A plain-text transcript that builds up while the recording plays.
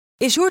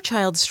Is your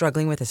child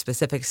struggling with a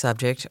specific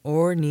subject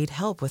or need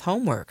help with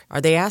homework?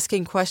 Are they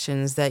asking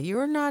questions that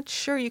you're not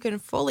sure you can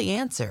fully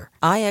answer?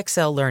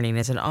 IXL Learning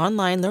is an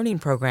online learning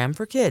program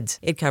for kids.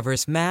 It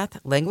covers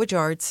math, language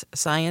arts,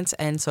 science,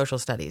 and social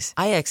studies.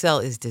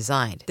 IXL is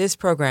designed. This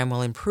program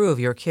will improve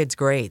your kids'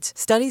 grades.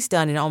 Studies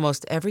done in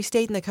almost every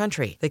state in the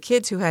country. The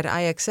kids who had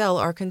IXL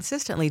are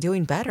consistently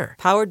doing better.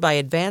 Powered by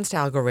advanced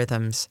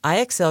algorithms,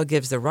 IXL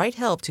gives the right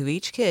help to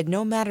each kid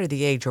no matter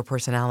the age or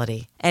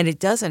personality. And it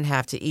doesn't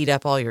have to eat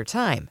up all your time.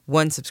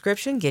 One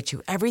subscription gets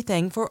you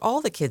everything for all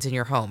the kids in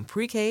your home,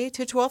 pre-K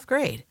to 12th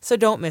grade. So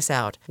don't miss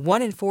out.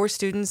 1 in 4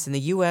 students in the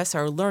U.S.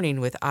 are learning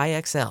with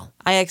IXL.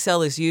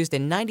 IXL is used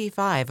in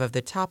 95 of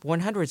the top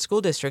 100 school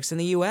districts in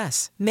the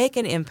U.S. Make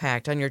an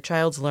impact on your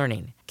child's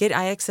learning. Get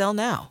IXL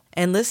now.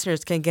 And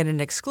listeners can get an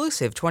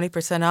exclusive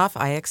 20% off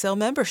IXL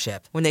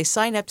membership when they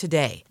sign up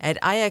today at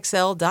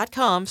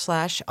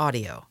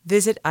IXL.com/audio.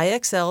 Visit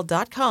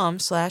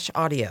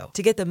IXL.com/audio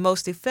to get the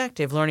most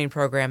effective learning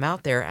program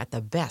out there at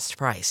the best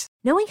price.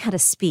 Knowing how to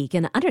speak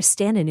and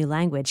understand a new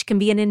language can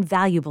be an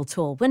invaluable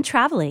tool when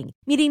traveling,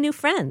 meeting new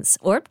friends,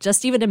 or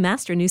just even to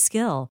master a new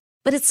skill.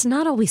 But it's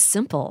not always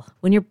simple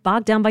when you're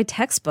bogged down by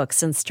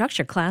textbooks and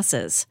structured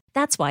classes.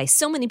 That's why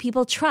so many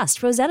people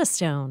trust Rosetta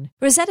Stone.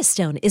 Rosetta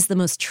Stone is the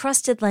most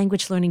trusted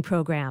language learning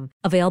program,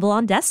 available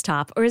on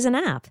desktop or as an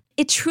app.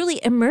 It truly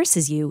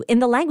immerses you in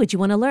the language you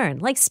want to learn,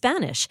 like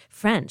Spanish,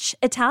 French,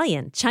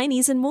 Italian,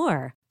 Chinese, and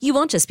more. You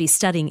won't just be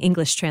studying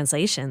English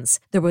translations.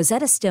 The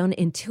Rosetta Stone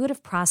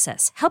intuitive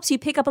process helps you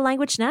pick up a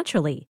language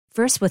naturally,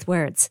 first with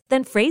words,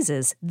 then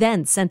phrases,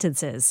 then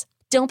sentences.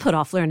 Don't put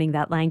off learning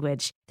that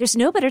language. There's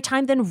no better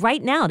time than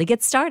right now to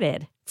get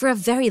started. For a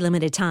very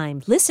limited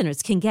time,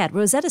 listeners can get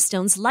Rosetta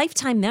Stone's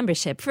lifetime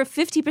membership for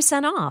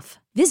 50% off.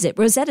 Visit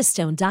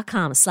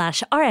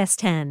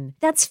rosettastone.com/rs10.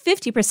 That's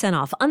 50%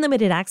 off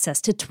unlimited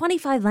access to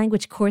 25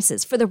 language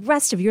courses for the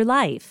rest of your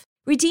life.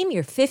 Redeem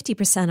your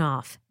 50%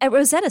 off at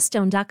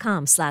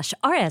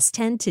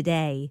rosettastone.com/rs10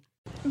 today.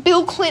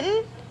 Bill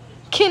Clinton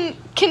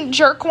can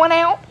jerk one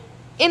out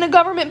in a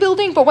government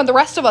building, but when the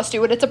rest of us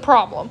do it, it's a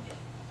problem.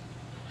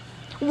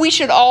 We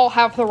should all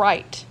have the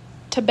right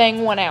to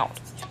bang one out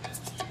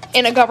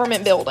in a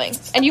government building.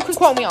 And you can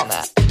quote me on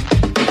that.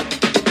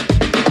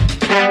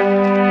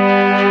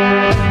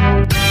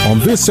 On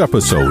this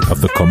episode of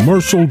The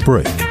Commercial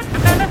Break.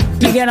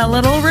 You get a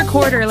little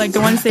recorder like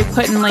the ones they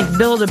put in like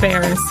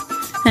Build-A-Bears.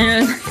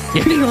 And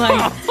you'd be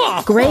like,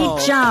 great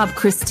job,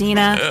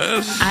 Christina.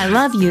 I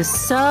love you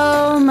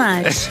so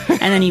much.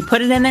 And then you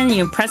put it in there and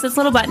you press this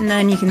little button and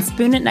then you can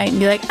spoon at night and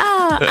be like,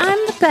 I'm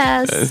the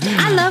best.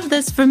 I love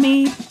this for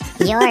me.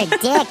 Your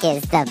dick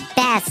is the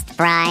best,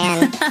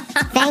 Brian.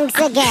 Thanks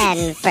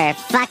again for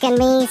fucking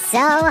me so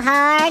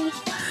hard.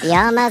 You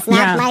almost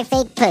knocked my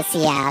fake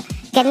pussy out.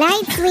 Good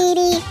night,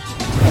 sweetie.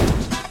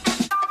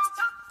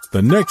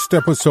 The next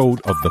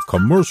episode of The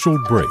Commercial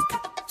Break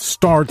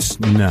starts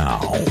now.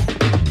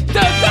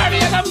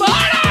 2:30 in the morning!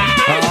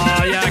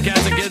 Oh, yeah,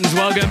 cats and kittens,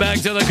 welcome back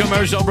to The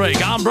Commercial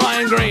Break. I'm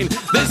Brian Green.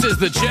 This is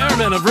the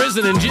chairman of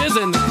Risen and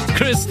Jizzin',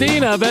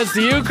 Christina. Best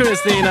to you,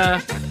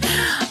 Christina.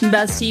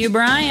 Best to you,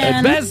 Brian.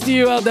 And best to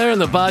you out there in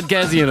the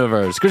podcast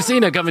universe.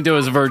 Christina coming to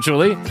us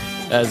virtually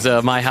as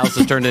my house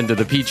has turned into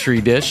the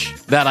Petri dish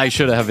that I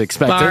should have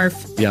expected.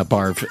 Barf. Yeah,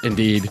 barf,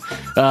 indeed.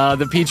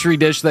 The Petri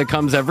dish that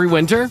comes every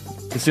winter.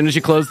 As soon as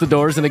you close the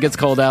doors and it gets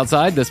cold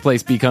outside, this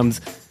place becomes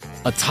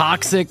a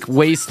toxic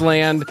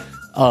wasteland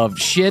of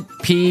shit,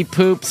 pee,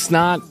 poop,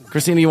 snot.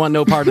 Christina, you want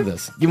no part of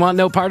this. You want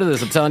no part of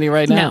this, I'm telling you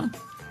right now. No.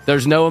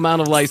 There's no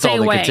amount of Lysol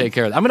that can take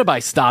care of it. I'm going to buy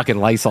stock in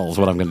Lysol is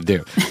what I'm going to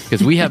do.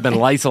 Because we have been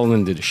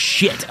Lysoling the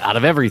shit out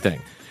of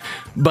everything.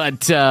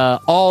 But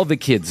all the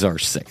kids are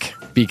sick.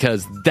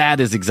 Because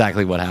that is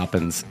exactly what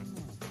happens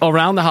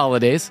around the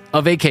holidays,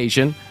 a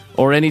vacation,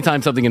 or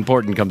anytime something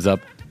important comes up.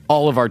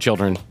 All of our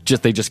children,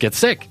 they just get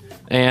sick.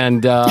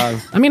 And, I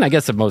mean, I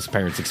guess that most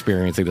parents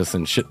experiencing this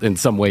in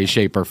some way,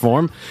 shape, or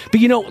form. But,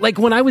 you know, like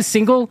when I was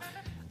single,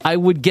 I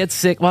would get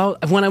sick. Well,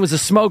 when I was a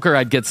smoker,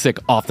 I'd get sick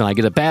often. I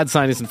get a bad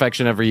sinus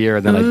infection every year,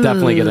 and then I'd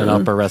definitely get an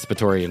upper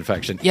respiratory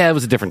infection. Yeah, it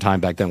was a different time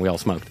back then. We all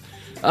smoked.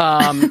 We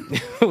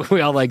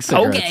all like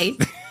cigarettes. Okay.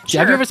 Sure.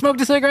 Have you ever smoked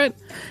a cigarette?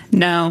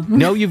 No.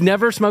 No, you've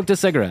never smoked a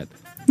cigarette?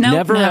 No,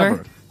 never.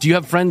 Ever. Do you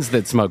have friends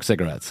that smoke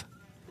cigarettes?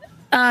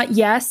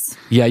 Yes.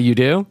 Yeah, you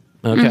do?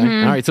 Okay.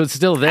 All right, so it's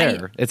still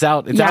there. It's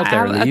out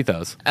there in the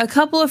ethos. A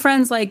couple of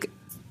friends, like,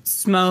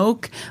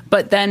 smoke,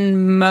 but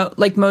then,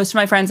 most of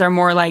my friends are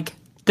more, like,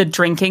 the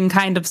drinking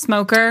kind of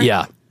smoker.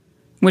 Yeah.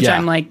 Which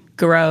I'm like,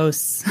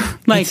 gross.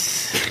 Like,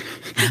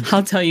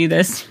 I'll tell you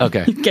this.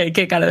 Okay. You get a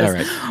kick out of this. All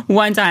right.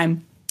 One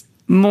time,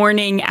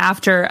 morning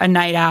after a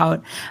night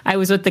out, I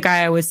was with the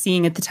guy I was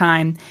seeing at the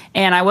time,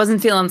 and I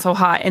wasn't feeling so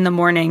hot in the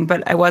morning,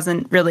 but I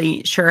wasn't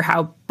really sure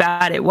how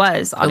bad it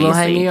was, obviously. A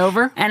little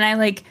hangover? And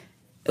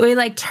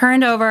we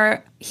turned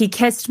over, he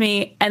kissed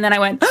me, and then I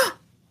went,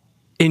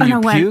 and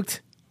you puked?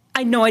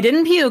 I know I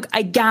didn't puke.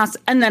 I gasped,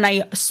 and then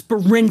I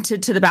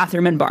sprinted to the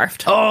bathroom and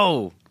barfed.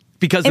 Oh,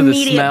 because of the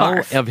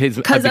smell of his,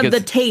 because of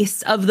the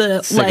taste of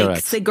the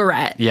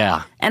cigarette.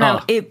 Yeah. And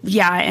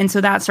and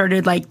so that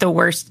started like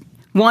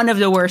one of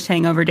the worst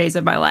hangover days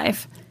of my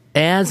life.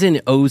 As an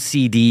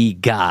OCD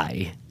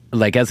guy,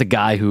 like as a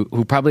guy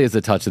who probably has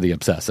a touch of the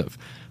obsessive,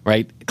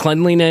 right?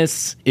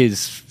 Cleanliness is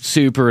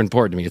super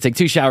important to me. I take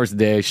 2 showers a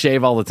day,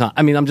 shave all the time.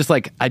 I mean, I'm just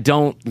like, I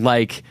don't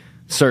like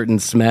certain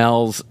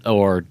smells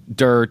or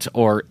dirt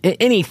or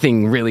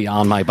anything really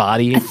on my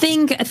body. I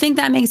think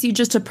that makes you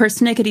just a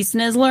persnickety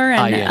snizzler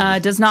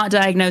and does not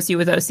diagnose you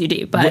with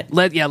OCD. But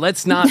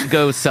let's not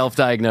go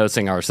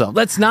self-diagnosing ourselves.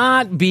 Let's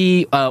not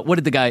be. What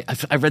did the guy?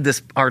 I read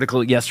this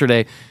article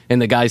yesterday,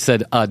 and the guy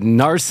said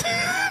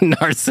narcissistic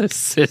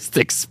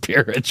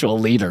spiritual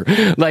leader.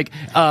 Like,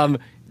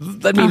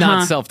 let me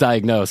not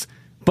self-diagnose,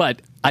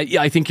 but.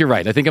 I think you're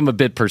right. I think I'm a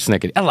bit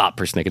persnickety. A lot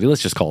persnickety.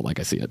 Let's just call it like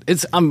I see it.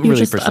 I'm You're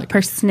really just a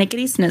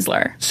persnickety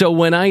snizzler. So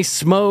when I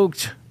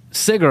smoked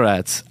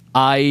cigarettes,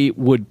 I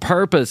would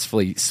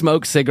purposefully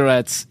smoke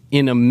cigarettes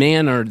in a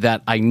manner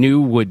that I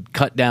knew would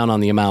cut down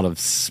on the amount of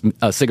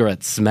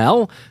cigarette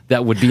smell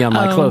that would be on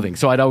my clothing.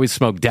 So I'd always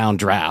smoke down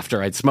draft,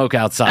 or I'd smoke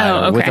outside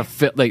or with a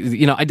fit. Like,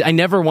 I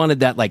never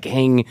wanted that like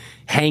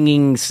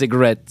hanging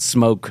cigarette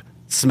smoke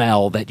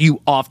smell that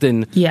you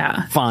often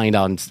find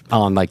on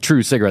like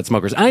true cigarette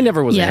smokers. I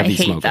never was a heavy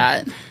smoker.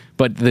 That.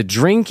 But the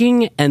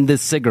drinking and the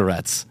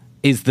cigarettes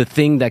is the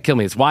thing that killed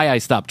me. It's why I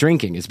stopped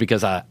drinking, is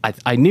because I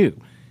knew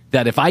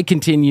that if I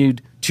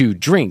continued to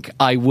drink,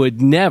 I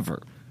would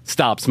never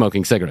stop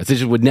smoking cigarettes. It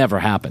just would never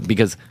happen,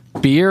 because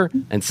beer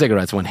and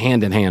cigarettes went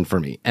hand in hand for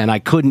me, and I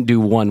couldn't do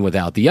one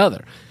without the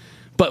other.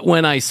 But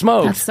when I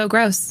smoked, that's so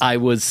gross. I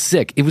was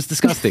sick. It was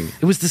disgusting.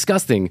 It was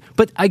disgusting.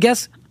 But I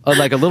guess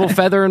like a little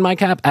feather in my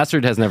cap,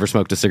 Astrid has never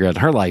smoked a cigarette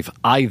in her life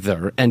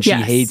either, and she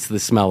hates the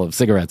smell of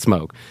cigarette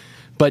smoke.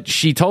 But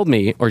she told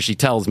me, or she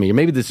tells me, or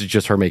maybe this is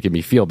just her making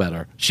me feel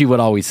better, she would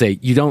always say,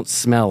 you don't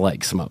smell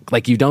like smoke.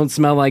 Like, you don't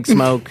smell like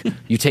smoke.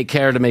 You take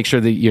care to make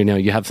sure that,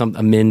 you have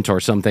a mint or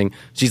something.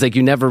 She's like,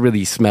 you never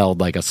really smelled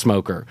like a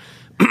smoker.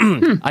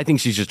 I think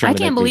she's just trying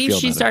to make me feel better. I can't believe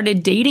she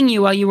started dating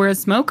you while you were a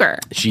smoker.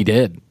 She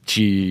did.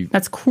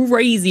 That's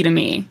crazy to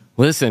me.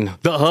 Listen,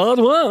 the hard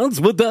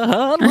ones with the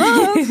hard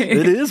ones.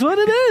 It is what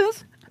it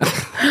is.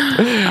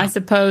 I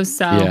suppose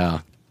so. Yeah.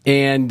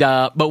 And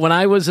but when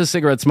I was a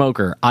cigarette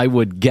smoker, I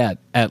would get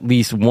at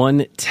least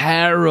one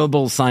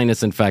terrible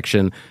sinus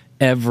infection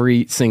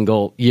every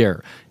single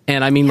year.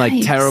 And I mean,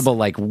 like, terrible,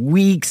 like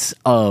weeks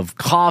of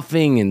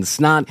coughing and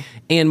snot.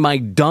 And my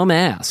dumb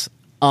ass,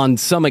 on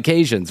some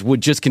occasions, would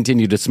just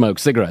continue to smoke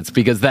cigarettes,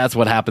 because that's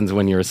what happens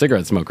when you're a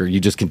cigarette smoker. You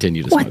just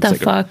continue to smoke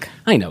cigarettes. What the fuck?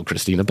 I know,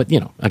 Christina, but,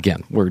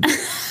 again,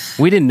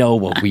 we didn't know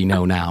what we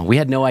know now. We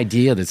had no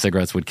idea that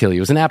cigarettes would kill you.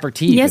 It was an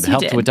aperitif. Yes, it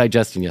helped with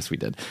digestion. Yes, we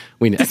did.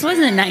 This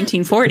wasn't in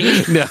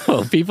 1940.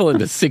 No, people in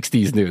the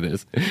 60s knew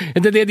this.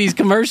 And then they had these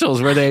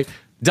commercials where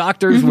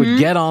doctors would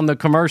get on the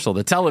commercial,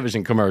 the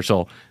television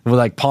commercial, with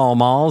like Pall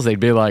Malls.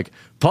 They'd be like,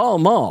 Pall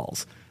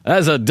Malls.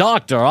 As a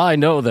doctor, I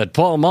know that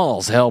Pall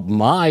Malls help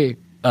my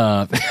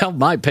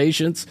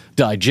patients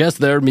digest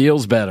their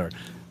meals better.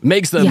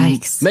 Makes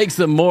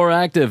them more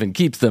active and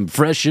keeps them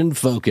fresh and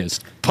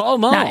focused. Pall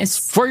Malls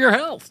for your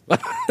health.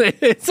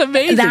 It's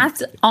amazing.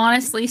 That's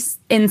honestly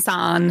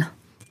insane.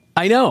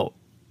 I know,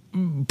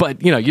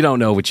 but you don't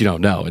know what you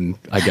don't know, and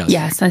I guess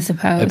yes, I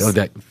suppose. I know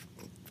that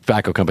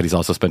tobacco companies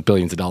also spent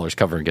billions of dollars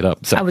covering it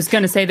up. So I was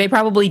going to say they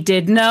probably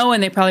did know,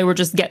 and they probably were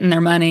just getting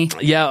their money.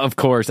 Yeah, of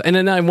course. And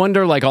then I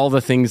wonder, like, all the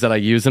things that I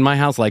use in my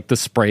house, like the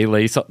spray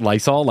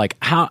Lysol, like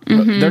how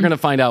they're going to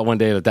find out one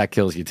day that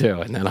kills you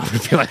too, and then I'm going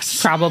to be like,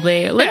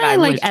 probably.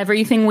 Literally,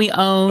 everything we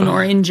own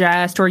or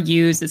ingest or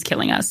use is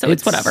killing us. So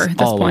it's whatever at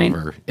this point.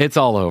 Over. It's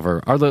all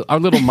over. Our little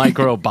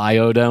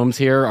microbiomes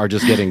here are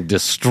just getting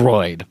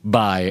destroyed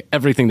by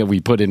everything that we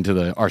put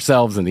into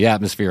ourselves and the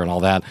atmosphere and all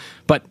that.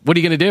 But what are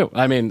you going to do?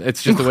 I mean,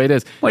 it's just the way it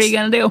is. What are you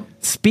going to do?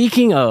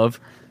 Speaking of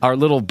our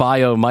little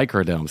bio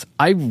microdomes,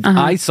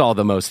 I saw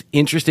the most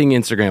interesting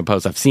Instagram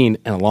post I've seen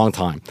in a long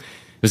time.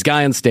 This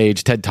guy on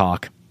stage, TED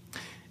Talk,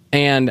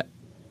 and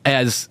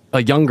as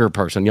a younger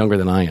person, younger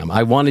than I am,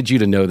 I wanted you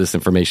to know this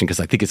information because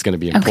I think it's going to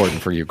be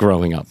important for you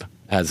growing up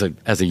as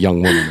a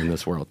young woman in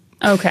this world.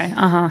 Okay,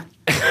 I'm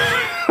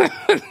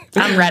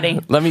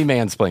ready. Let me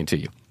mansplain to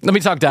you. Let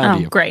me talk down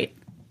to you. Great.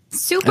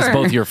 Super. As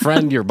both your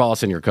friend, your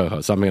boss, and your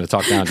co-host. So I'm going to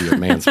talk down to you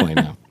and mansplain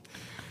now.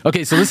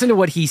 Okay, so listen to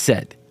what he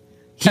said.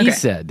 He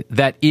said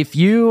that if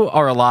you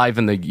are alive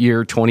in the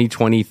year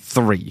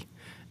 2023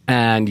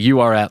 and you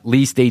are at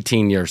least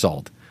 18 years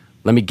old,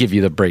 let me give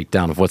you the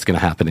breakdown of what's going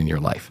to happen in your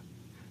life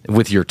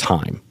with your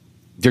time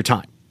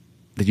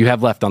that you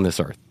have left on this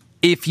earth.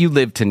 If you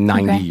live to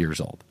 90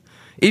 years old.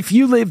 If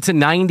you live to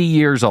 90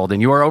 years old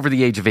and you are over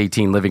the age of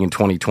 18 living in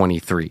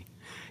 2023,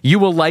 you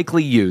will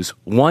likely use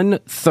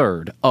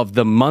 1/3 of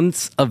the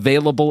months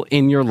available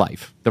in your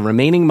life, the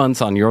remaining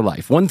months on your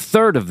life.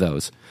 1/3 of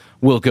those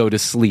will go to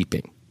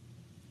sleeping.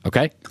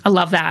 Okay? I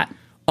love that.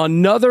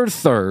 Another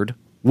third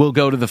will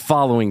go to the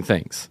following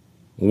things: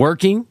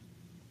 working,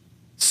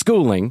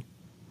 schooling,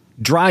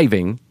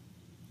 driving,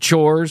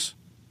 chores,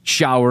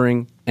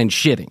 showering, and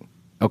shitting.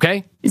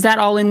 Okay? Is that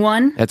all in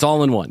one? That's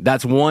all in one.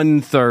 That's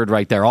 1/3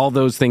 right there. All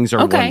those things are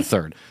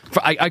 1/3.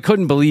 I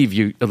couldn't believe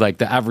you, like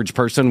the average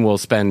person will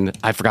spend,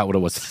 I forgot what it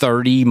was,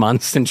 30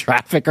 months in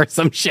traffic or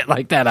some shit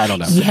like that. I don't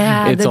know.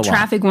 Yeah, it's the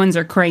traffic ones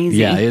are crazy.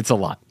 Yeah, it's a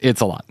lot.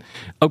 It's a lot.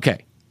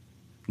 Okay.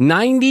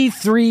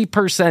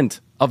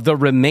 93% of the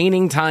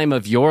remaining time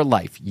of your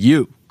life,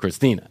 you,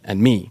 Christina, and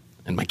me,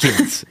 and my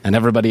kids, and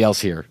everybody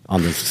else here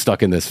on this,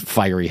 stuck in this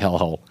fiery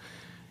hellhole,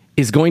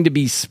 is going to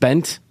be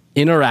spent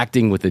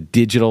interacting with a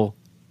digital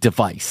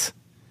device,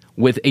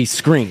 with a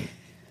screen.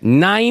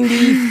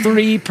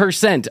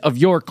 93% of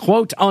your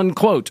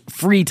quote-unquote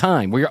free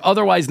time, where you're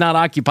otherwise not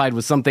occupied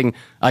with something,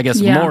 I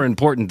guess, more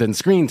important than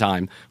screen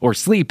time or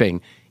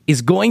sleeping,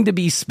 is going to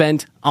be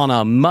spent on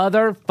a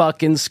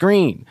motherfucking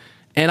screen.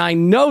 And I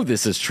know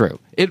this is true.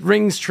 It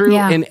rings true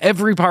in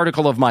every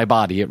particle of my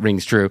body. It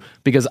rings true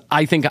because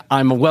I think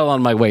I'm well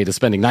on my way to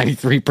spending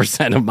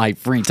 93% of my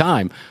free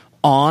time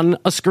on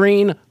a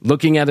screen,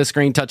 looking at a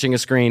screen, touching a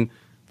screen,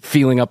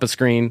 feeling up a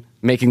screen,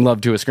 making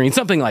love to a screen,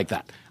 something like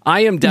that.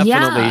 I am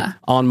definitely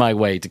on my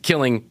way to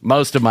killing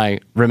most of my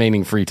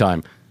remaining free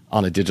time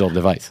on a digital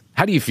device.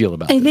 How do you feel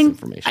about this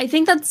information? I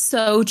think that's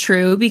so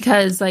true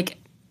because like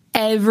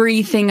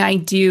everything I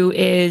do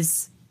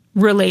is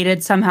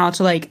related somehow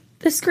to like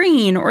the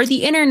screen or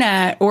the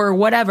internet or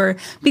whatever.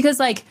 Because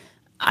like,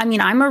 I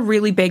mean, I'm a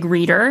really big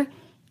reader.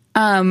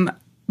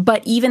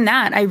 But even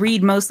that, I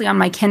read mostly on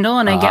my Kindle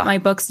and I get my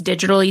books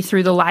digitally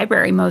through the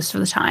library most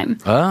of the time.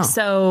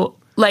 So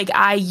like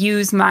I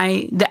use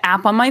the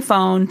app on my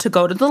phone to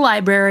go to the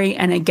library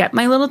and I get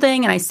my little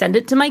thing and I send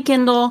it to my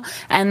Kindle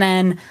and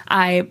then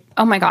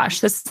oh my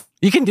gosh,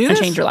 you can do this?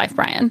 Change your life,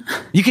 Brian.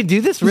 You can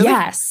do this? Really?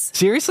 Yes.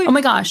 Seriously? Oh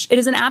my gosh. It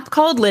is an app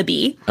called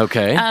Libby.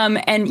 Okay.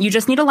 And you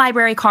just need a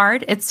library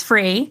card. It's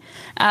free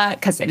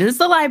because it is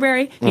the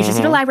library. You just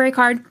need a library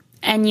card.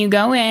 And you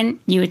go in,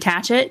 you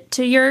attach it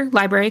to your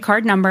library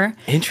card number.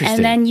 Interesting.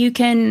 And then you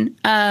can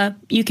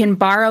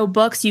borrow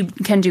books. You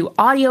can do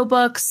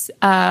audiobooks,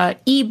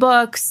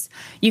 ebooks.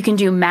 You can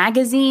do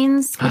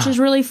magazines, which is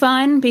really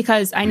fun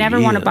because I never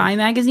want to buy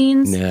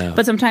magazines. No.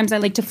 But sometimes I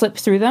like to flip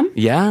through them.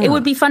 Yeah. It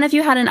would be fun if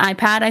you had an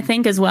iPad, I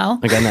think, as well.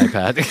 I got an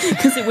iPad.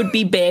 Because it would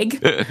be big.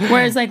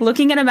 Whereas like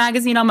looking at a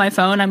magazine on my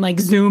phone, I'm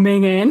like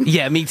zooming in.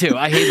 Yeah, me too.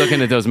 I hate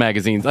looking at those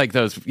magazines, like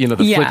those, the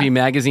flippy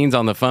magazines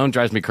on the phone.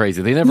 Drives me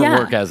crazy. They never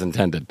work as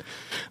intended.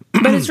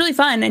 But it's really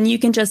fun and you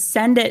can just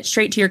send it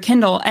straight to your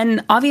Kindle.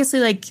 And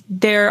obviously like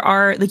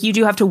you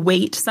do have to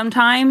wait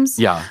sometimes.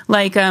 Yeah.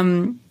 Like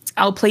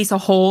I'll place a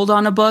hold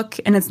on a book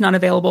and it's not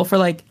available for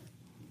like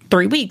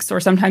 3 weeks or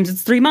sometimes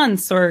it's 3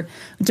 months or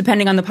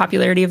depending on the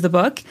popularity of the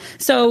book.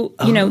 So,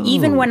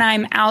 even when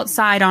I'm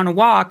outside on a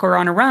walk or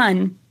on a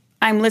run,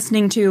 I'm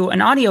listening to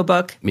an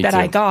audiobook that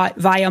I got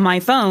via my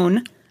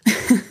phone.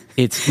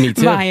 It's me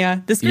too.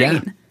 Via the screen.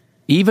 Yeah.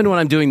 Even when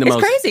I'm doing the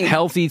most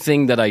healthy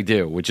thing that I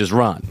do, which is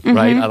run,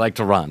 right? I like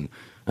to run.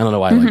 I don't know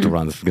why I like to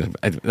run. This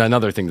is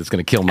another thing that's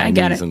going to kill my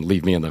knees and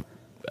leave me in the...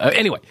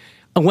 anyway,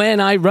 when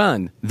I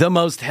run, the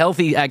most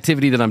healthy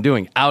activity that I'm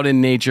doing, out in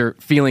nature,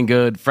 feeling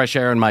good, fresh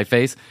air in my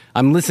face,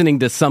 I'm listening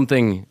to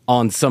something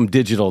on some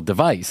digital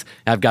device.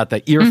 I've got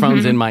the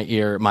earphones in my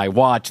ear, my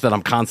watch that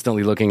I'm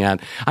constantly looking at.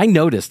 I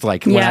noticed,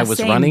 when I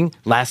was running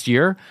last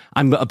year,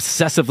 I'm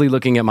obsessively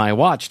looking at my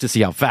watch to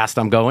see how fast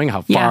I'm going,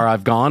 how far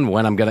I've gone,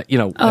 when I'm going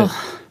to,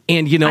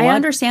 and you know what? I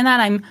understand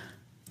that.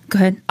 Go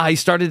ahead. I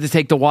started to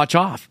take the watch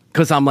off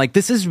because I'm like,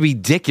 this is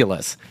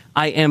ridiculous.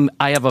 I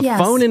have a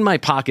phone in my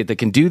pocket that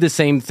can do the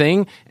same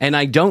thing, and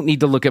I don't need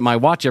to look at my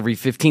watch every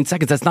 15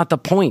 seconds. That's not the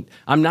point.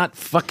 I'm not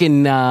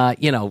fucking,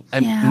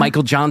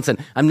 Michael Johnson.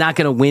 I'm not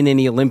going to win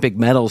any Olympic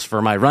medals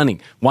for my running.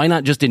 Why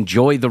not just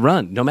enjoy the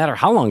run, no matter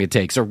how long it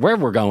takes or where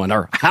we're going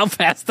or how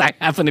fast I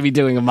happen to be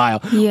doing a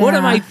mile? Yeah. What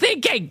am I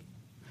thinking?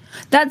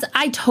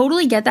 I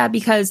totally get that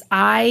because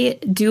I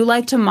do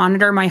like to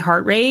monitor my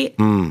heart rate.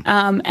 And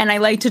I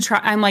like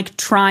to I'm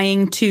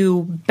trying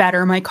to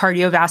better my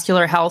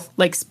cardiovascular health,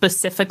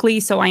 specifically.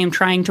 So I am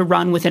trying to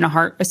run within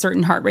a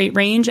certain heart rate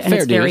range. And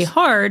it's very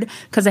hard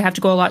because I have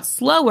to go a lot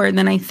slower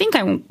than I think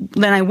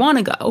than I want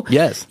to go.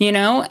 Yes.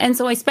 And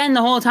so I spend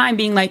the whole time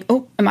being like,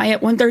 oh, am I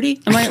at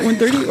 130? Am I at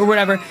 130 or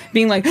whatever?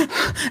 Being like,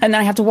 and then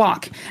I have to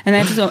walk and then I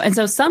have to go. And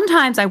so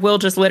sometimes I will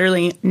just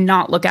literally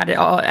not look at it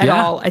at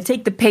all. I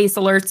take the pace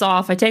alerts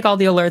off. I take all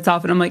the alerts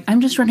off and I'm like,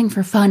 I'm just running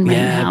for fun right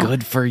now. Yeah,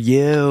 good for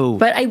you.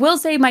 But I will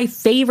say my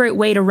favorite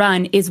way to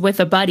run is with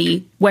a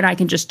buddy when I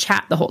can just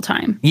chat the whole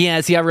time.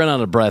 Yeah, see, I run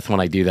out of breath when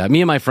I do that.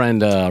 Me and my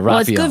friend Raphael. Well,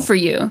 it's good for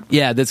you.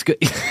 Yeah, that's good.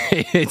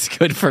 It's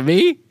good for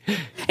me?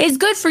 It's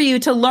good for you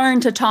to learn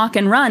to talk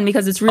and run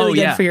because it's really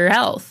good for your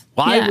health.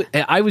 Well,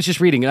 I was just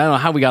reading, I don't know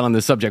how we got on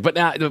this subject, but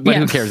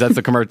who cares? That's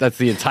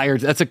the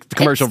that's a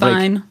commercial break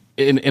fine.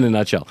 in a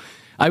nutshell.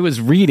 I was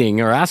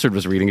reading, or Astrid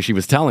was reading, she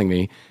was telling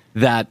me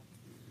that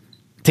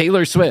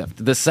Taylor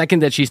Swift, the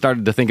second that she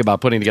started to think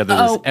about putting together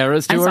this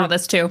Eras tour, I saw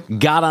this too,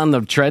 got on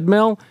the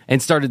treadmill and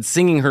started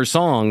singing her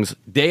songs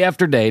day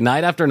after day,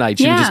 night after night.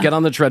 She would just get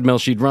on the treadmill,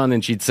 she'd run,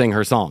 and she'd sing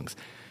her songs.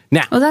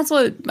 Now, that's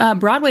what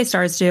Broadway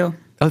stars do.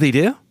 Oh, they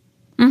do?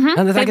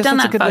 Mm-hmm. They've done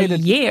that for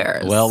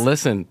years. Well,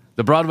 listen,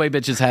 The Broadway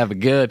bitches have it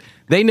good.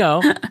 They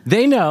know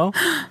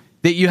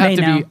that you have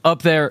to be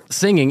up there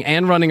singing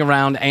and running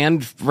around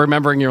and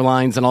remembering your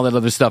lines and all that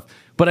other stuff.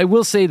 But I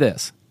will say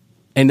this,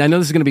 and I know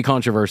this is going to be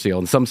controversial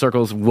in some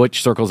circles,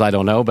 which circles I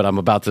don't know, but I'm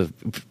about to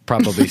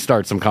probably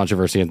start some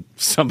controversy in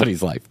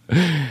somebody's life.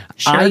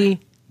 Sure.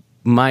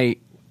 My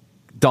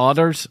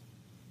daughters,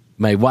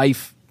 my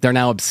wife, they're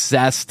now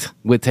obsessed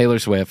with Taylor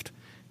Swift.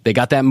 They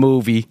got that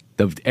movie,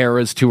 the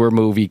Eras Tour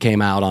movie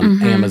came out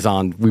on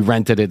Amazon. We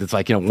rented it. It's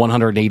like,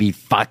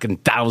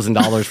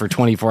 $180,000 for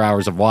 24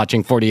 hours of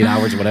watching, 48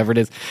 hours, whatever it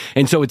is.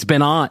 And so it's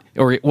been on,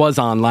 or it was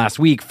on last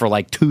week for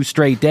like 2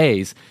 straight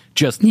days.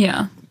 Just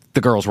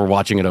the girls were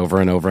watching it over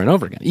and over and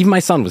over again. Even my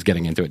son was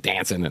getting into it,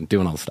 dancing and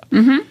doing all this stuff.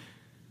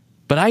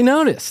 But I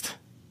noticed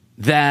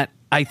that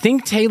I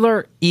think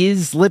Taylor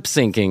is lip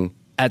syncing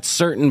at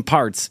certain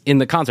parts in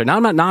the concert. Now,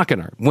 I'm not knocking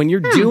her. When you're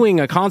doing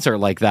a concert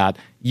like that,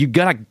 you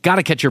gotta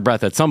catch your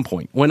breath at some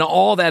point. When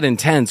all that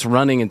intense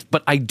running,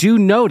 but I do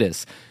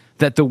notice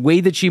that the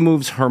way that she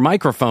moves her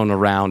microphone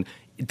around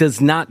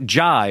does not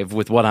jive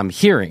with what I'm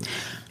hearing.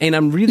 And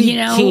I'm really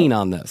keen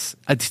on this.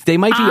 They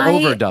might be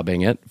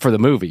overdubbing it for the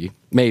movie,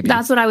 maybe.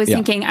 That's what I was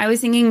thinking. I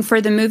was thinking for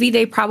the movie,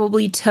 they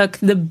probably took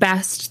the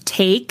best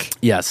take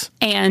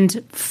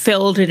and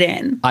filled it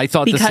in. I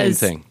thought the same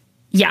thing.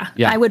 Yeah,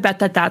 I would bet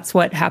that that's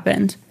what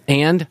happened.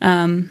 And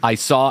I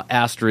saw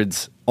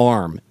Astrid's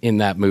arm in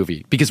that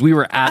movie because we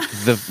were there.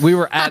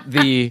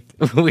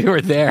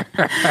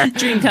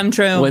 Dream come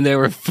true. When they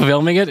were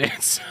filming it.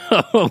 And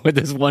so with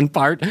this one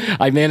part,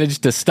 I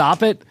managed to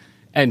stop it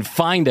and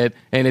find it,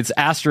 and it's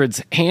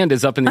Astrid's hand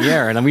is up in the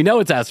air. And we know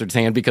it's Astrid's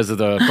hand because of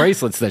the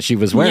bracelets that she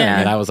was wearing.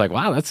 And I was like,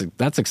 wow,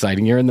 that's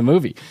exciting. You're in the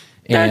movie.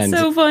 That's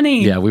so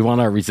funny. Yeah, we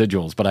want our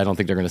residuals, but I don't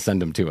think they're going to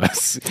send them to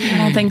us. I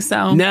don't think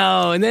so.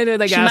 No, and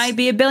then she might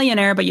be a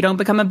billionaire, but you don't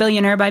become a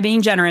billionaire by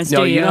being generous, do you?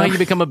 No, you know how you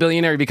become a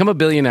billionaire? You become a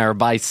billionaire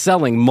by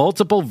selling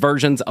multiple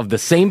versions of the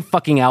same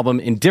fucking album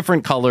in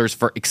different colors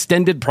for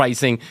extended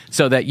pricing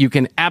so that you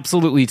can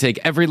absolutely take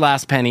every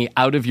last penny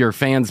out of your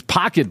fans'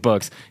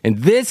 pocketbooks. And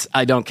this,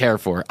 I don't care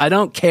for. I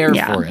don't care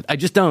for it. I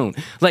just don't.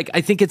 Like,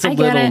 I think it's a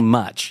little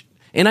much.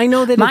 And I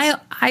know that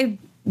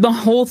the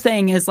whole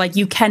thing is like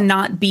you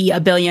cannot be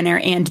a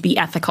billionaire and be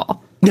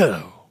ethical.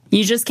 No.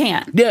 You just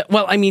can't. Yeah,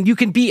 well, I mean, you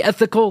can be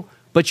ethical,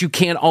 but you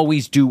can't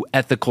always do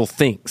ethical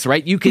things,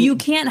 right? You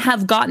can't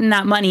have gotten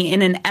that money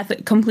in an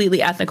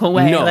completely ethical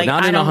way. No,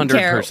 not in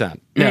 100%.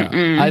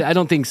 Yeah, I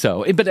don't think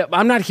so. But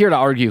I'm not here to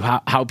argue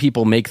how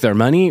people make their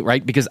money,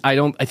 right? Because I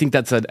think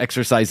that's an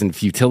exercise in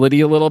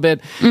futility a little bit.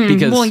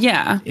 Because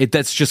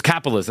that's just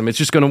capitalism. It's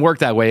just going to work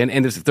that way.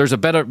 And if there's a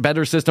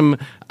better system,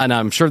 and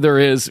I'm sure there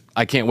is,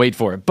 I can't wait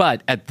for it.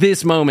 But at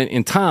this moment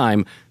in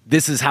time,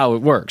 this is how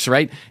it works,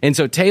 right? And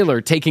so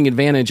Taylor taking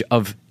advantage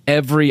of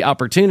every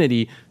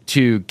opportunity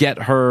to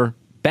get her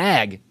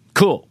bag,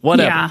 cool,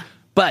 whatever. Yeah.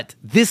 But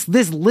this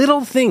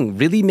little thing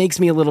really makes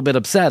me a little bit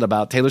upset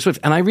about Taylor Swift.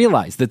 And I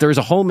realize that there's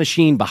a whole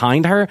machine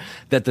behind her,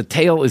 that the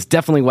tail is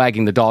definitely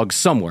wagging the dog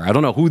somewhere. I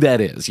don't know who that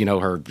is,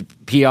 her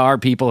PR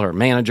people, her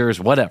managers,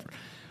 whatever.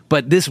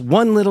 But this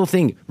one little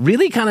thing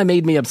really kind of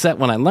made me upset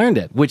when I learned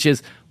it, which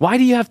is, why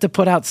do you have to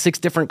put out 6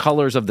 different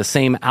colors of the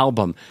same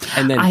album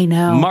and then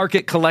mark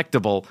it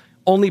collectible,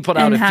 only put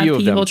out a few of them? And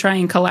have people try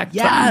and collect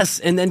them. Yes,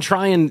 and then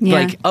try and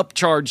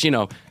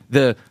upcharge,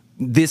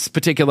 this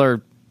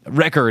particular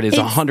record is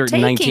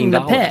 $119. Taking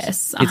the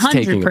piss.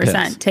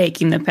 100%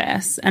 taking the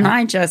piss. And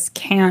I just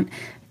can't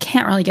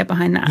really get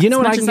behind that. You know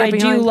what I can get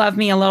behind? I do love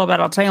me a little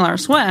bit of Taylor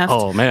Swift.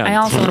 Oh, man. I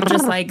also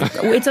just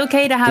it's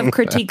okay to have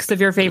critiques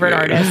of your favorite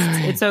artists.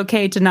 It's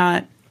okay to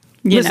not,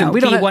 be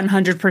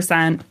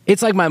 100%.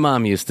 It's like my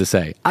mom used to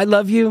say, I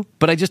love you,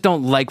 but I just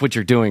don't like what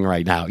you're doing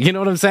right now. You know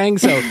what I'm saying?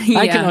 So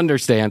I can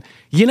understand.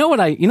 You know what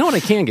I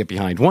can get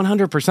behind?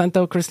 100%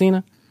 though,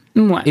 Christina?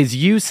 What? Is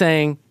you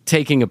saying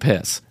taking a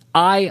piss.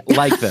 I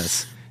like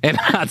this. And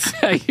I'll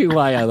tell you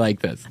why I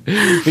like this.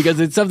 Because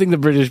it's something the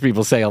British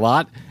people say a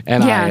lot,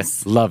 and I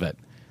love it.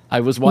 I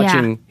was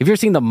watching... Have you ever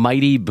seen The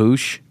Mighty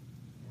Boosh?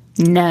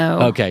 No.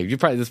 Okay,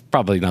 this is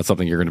probably not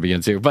something you're going to be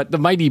into, but The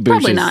Mighty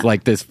Boosh is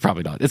like this.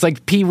 Probably not. It's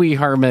like Pee Wee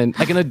Herman,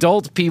 like an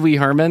adult Pee Wee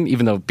Herman,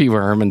 even though Pee Wee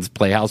Herman's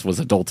Playhouse was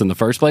adult in the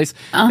first place.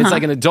 It's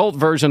like an adult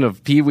version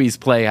of Pee Wee's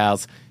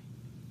Playhouse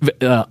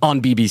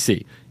on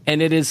BBC.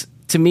 And it is...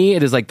 To me,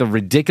 it is like the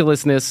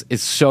ridiculously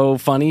is so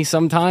funny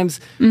sometimes.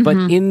 But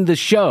in the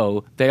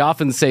show, they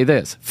often say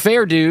this: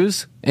 fair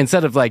dues,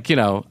 instead of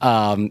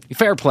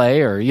fair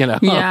play or,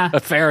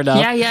 fair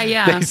enough.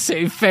 Yeah. They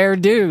say fair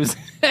dues.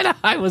 And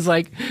I was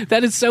like,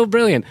 that is so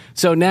brilliant.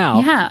 So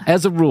now,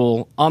 as a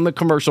rule, on the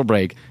commercial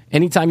break,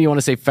 anytime you want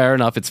to say fair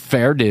enough, it's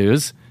fair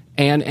dues.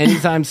 And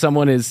anytime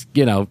someone is,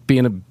 being a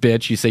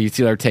bitch, you say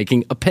they're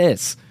taking a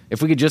piss.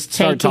 If we could just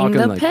start talking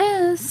like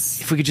piss.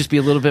 If we could just be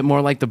a little bit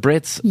more like the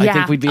Brits, I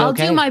think we'd be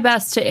okay. I'll do my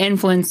best to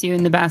influence you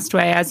in the best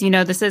way. As you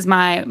know, this is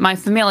my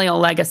familial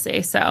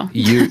legacy. So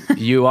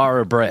you are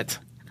a Brit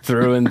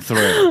through and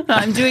through.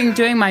 I'm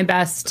doing my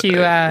best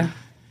to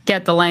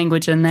get the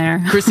language in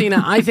there.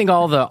 Christina, I think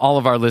all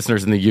of our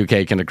listeners in the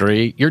UK can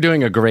agree. You're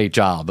doing a great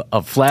job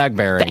of flag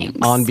bearing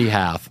on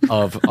behalf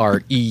of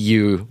our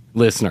EU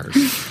listeners,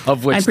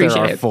 of which there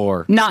are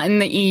 4. Not in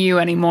the EU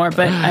anymore,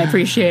 but I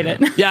appreciate it.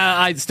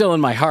 Yeah, I'm still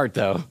in my heart,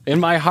 though. In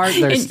my heart,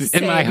 you're still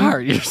in my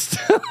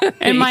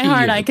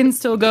heart, I can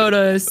still go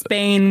to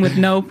Spain with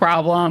no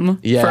problem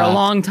for a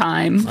long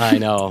time. I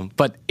know,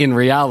 but in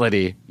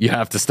reality, you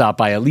have to stop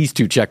by at least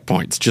 2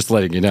 checkpoints. Just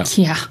letting you know.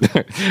 Yeah.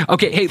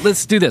 Okay, hey,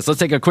 let's do this. Let's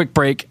take a quick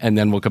break, and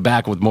then we'll come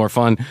back with more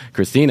fun.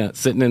 Christina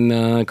sitting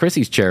in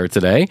Chrissy's chair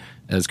today,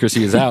 as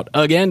Chrissy is out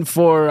again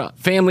for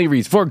family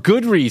reasons, for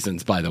good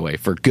reasons, by the way,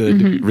 for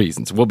good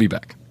reasons. We'll be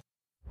back.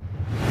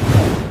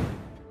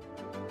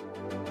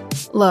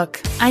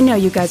 Look, I know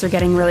you guys are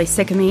getting really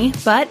sick of me,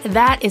 but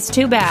that is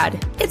too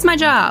bad. It's my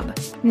job.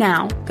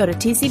 Now, go to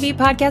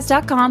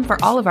tcbpodcast.com for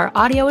all of our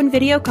audio and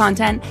video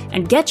content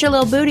and get your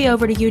little booty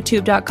over to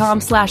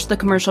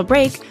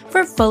youtube.com/thecommercialbreak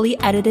for fully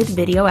edited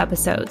video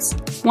episodes.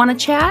 Want to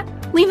chat?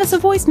 Leave us a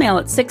voicemail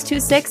at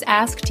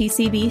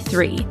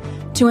 626-ASK-TCB3.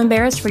 Too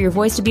embarrassed for your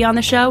voice to be on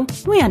the show?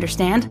 We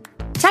understand.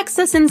 Text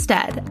us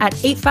instead at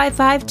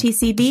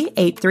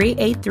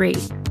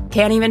 855-TCB-8383.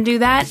 Can't even do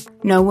that?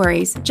 No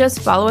worries. Just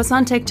follow us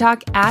on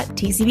TikTok at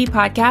TCB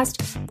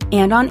Podcast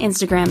and on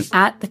Instagram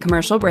at The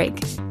Commercial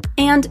Break.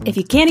 And if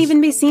you can't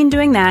even be seen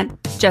doing that,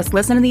 just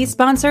listen to these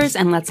sponsors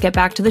and let's get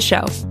back to the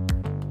show.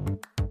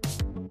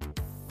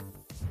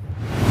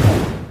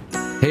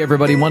 Hey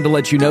everybody, wanted to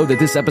let you know that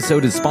this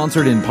episode is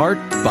sponsored in part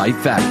by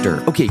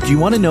Factor. Okay, do you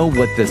want to know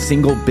what the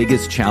single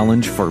biggest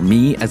challenge for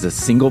me as a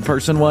single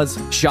person was?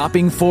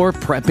 Shopping for,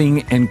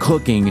 prepping, and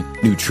cooking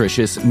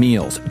nutritious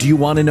meals. Do you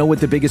want to know what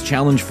the biggest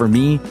challenge for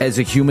me as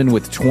a human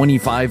with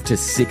 25 to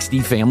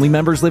 60 family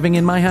members living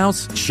in my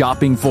house?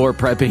 Shopping for,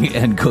 prepping,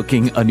 and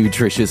cooking a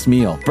nutritious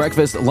meal.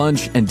 Breakfast,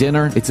 lunch, and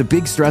dinner, it's a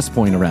big stress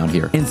point around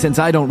here. And since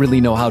I don't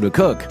really know how to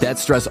cook, that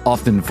stress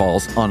often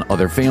falls on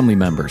other family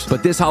members.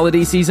 But this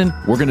holiday season,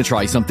 we're going to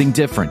try something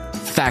different.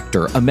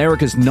 Factor,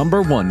 America's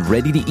 #1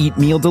 ready-to-eat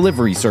meal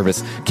delivery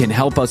service, can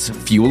help us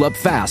fuel up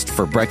fast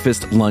for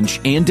breakfast, lunch,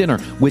 and dinner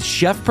with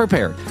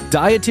chef-prepared,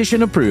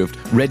 dietitian-approved,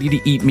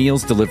 ready-to-eat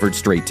meals delivered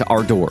straight to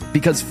our door.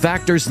 Because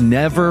Factor's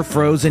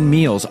never-frozen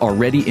meals are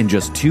ready in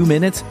just 2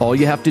 minutes, all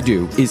you have to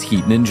do is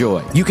heat and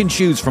enjoy. You can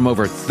choose from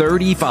over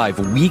 35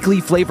 weekly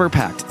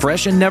flavor-packed,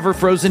 fresh and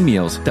never-frozen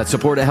meals that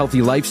support a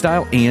healthy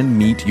lifestyle and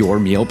meet your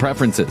meal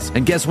preferences.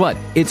 And guess what?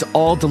 It's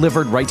all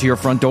delivered right to your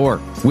front door.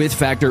 With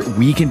Factor,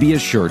 we can be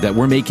assured that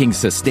we're making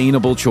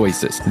sustainable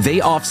choices.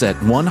 They offset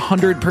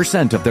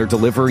 100% of their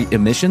delivery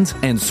emissions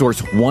and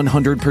source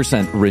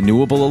 100%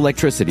 renewable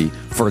electricity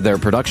for their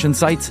production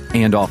sites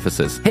and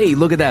offices. Hey,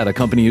 look at that, a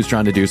company who's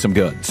trying to do some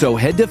good. So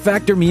head to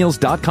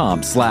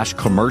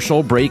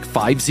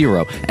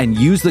factormeals.com/commercialbreak50 and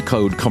use the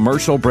code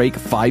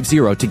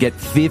commercialbreak50 to get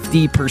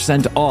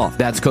 50% off.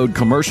 That's code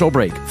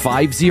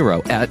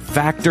commercialbreak50 at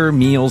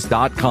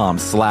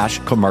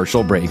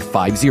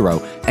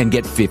factormeals.com/commercialbreak50 and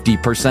get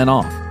 50%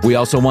 off. We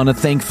also want to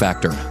thank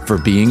Factor for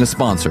being a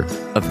sponsor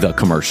of The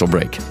Commercial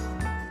Break.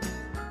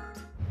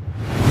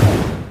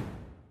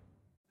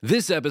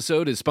 This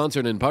episode is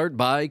sponsored in part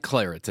by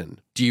Claritin.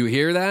 Do you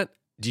hear that?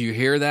 Do you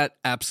hear that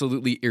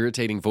absolutely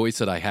irritating voice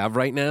that I have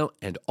right now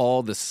and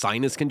all the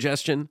sinus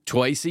congestion?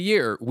 Twice a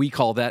year, we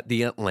call that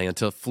the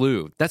Atlanta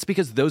flu. That's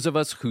because those of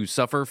us who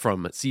suffer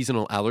from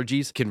seasonal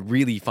allergies can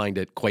really find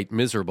it quite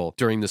miserable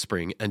during the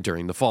spring and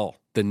during the fall.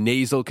 The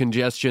nasal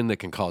congestion that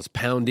can cause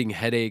pounding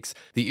headaches,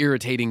 the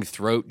irritating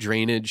throat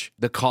drainage,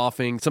 the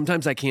coughing.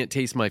 Sometimes I can't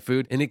taste my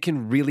food, and it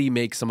can really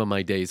make some of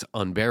my days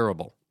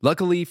unbearable.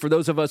 Luckily, for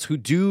those of us who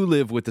do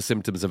live with the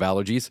symptoms of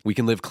allergies, we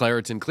can live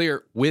Claritin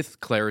Clear with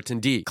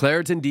Claritin D.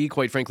 Claritin D,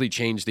 quite frankly,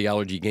 changed the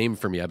allergy game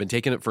for me. I've been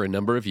taking it for a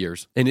number of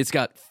years, and it's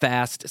got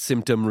fast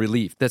symptom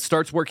relief that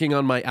starts working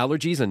on my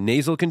allergies and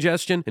nasal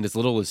congestion in as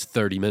little as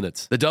 30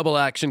 minutes. The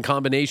double-action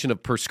combination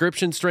of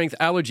prescription-strength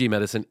allergy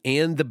medicine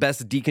and the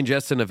best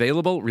decongestant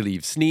available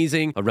relieves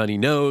sneezing, a runny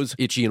nose,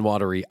 itchy and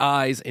watery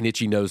eyes, an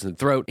itchy nose and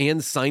throat,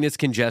 and sinus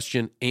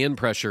congestion and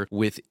pressure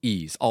with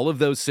ease. All of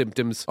those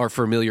symptoms are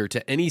familiar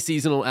to any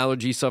seasonal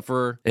allergy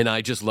sufferer, and I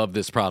just love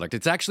this product.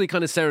 It's actually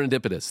kind of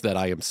serendipitous that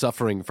I am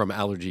suffering from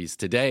allergies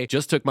today.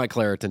 Just took my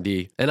Claritin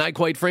D, and I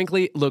quite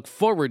frankly look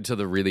forward to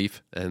the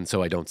relief, and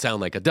so I don't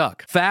sound like a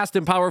duck. Fast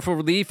and powerful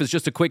relief is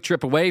just a quick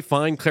trip away.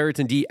 Find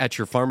Claritin D at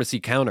your pharmacy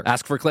counter.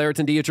 Ask for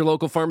Claritin D at your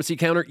local pharmacy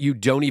counter. You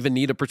don't even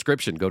need a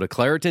prescription. Go to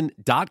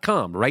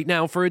Claritin.com right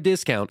now for a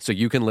discount so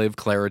you can live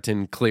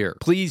Claritin Clear.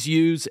 Please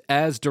use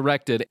as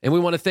directed, and we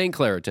want to thank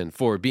Claritin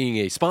for being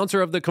a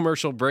sponsor of The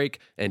Commercial Break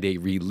and a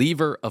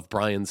reliever of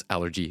Brian's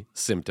allergy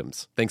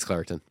symptoms. Thanks,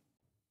 Claritin.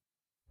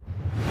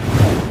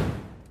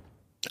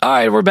 All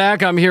right, we're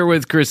back. I'm here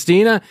with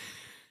Christina,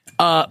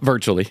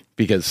 virtually,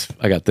 because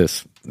I got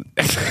this,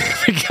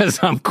 because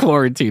I'm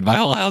quarantined. My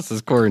whole house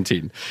is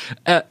quarantined.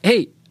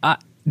 Hey,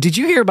 did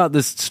you hear about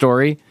this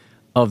story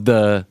of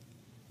this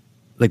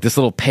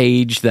little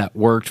page that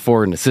worked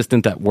for an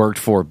assistant that worked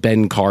for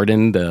Ben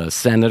Cardin, the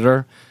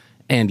senator?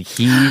 and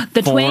he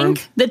The formed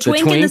twink? The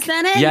twink in the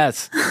Senate?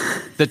 Yes.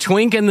 The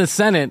twink in the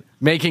Senate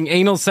making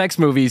anal sex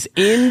movies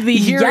in the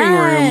hearing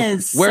room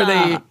where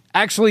they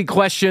actually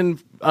question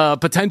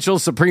potential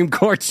Supreme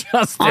Court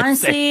justices.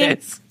 Honestly,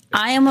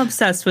 I am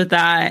obsessed with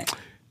that.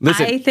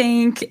 Listen, I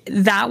think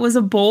that was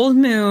a bold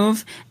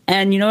move.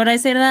 And you know what I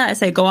say to that? I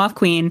say, go off,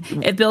 Queen.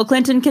 If Bill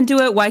Clinton can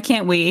do it, why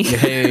can't we?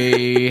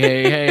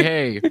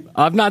 Hey.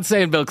 I'm not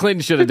saying Bill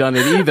Clinton should have done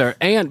it either.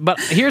 But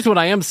here's what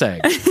I am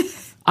saying.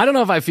 I don't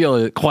know if I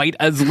feel quite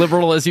as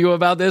liberal as you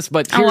about this,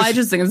 but I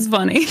just think it's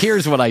funny.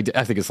 Here's what I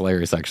think it's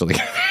hilarious, actually.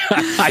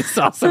 I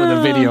saw some of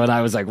the video and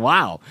I was like,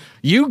 wow,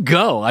 you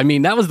go. I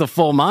mean, that was the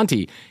full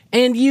Monty.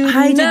 And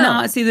I did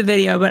not see the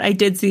video, but I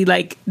did see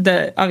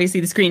obviously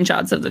the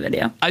screenshots of the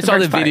video. I saw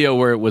the video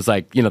where it was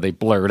like, they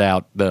blurred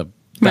out the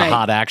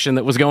hot action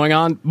that was going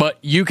on, but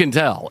you can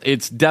tell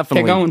it's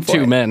definitely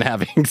two men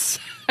having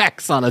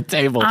sex on a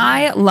table.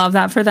 I love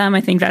that for them.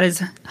 I think that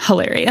is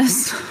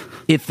hilarious.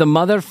 If the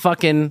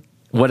motherfucking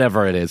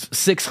whatever it is,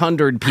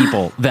 600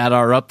 people that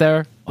are up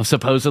there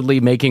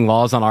supposedly making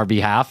laws on our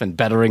behalf and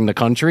bettering the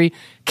country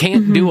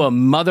can't do a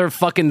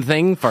motherfucking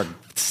thing for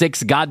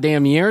 6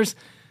 goddamn years,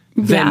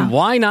 then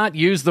why not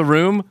use the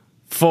room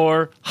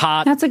for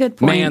hot That's a good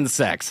point. Man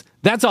sex?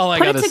 That's all I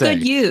got to say. It's a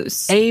good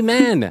use.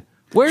 Amen.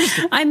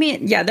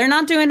 They're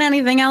not doing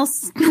anything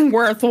else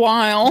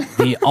worthwhile.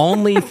 The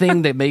only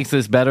thing that makes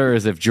this better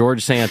is if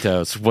George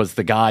Santos was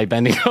the guy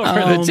bending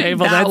over the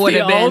table. That's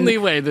the only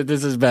way that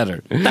this is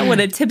better. That would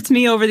have tipped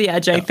me over the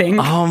edge, I think.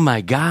 Oh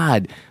my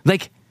God.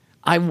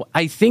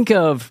 I think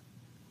of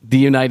the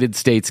United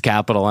States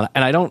Capitol,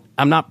 and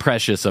I'm not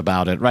precious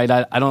about it, right?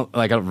 I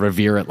don't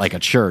revere it like a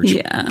church.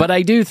 Yeah. But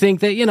I do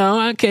think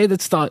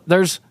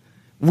that,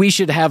 we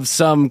should have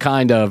some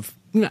kind of,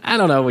 I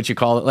don't know what you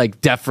call it,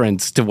 like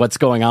deference to what's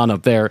going on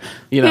up there,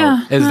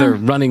 as they're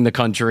running the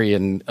country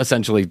and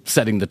essentially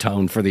setting the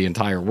tone for the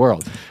entire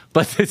world.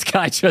 But this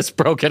guy just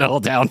broke it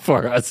all down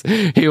for us.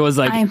 He was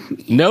like,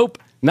 nope,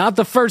 not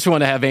the first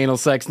one to have anal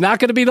sex, not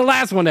going to be the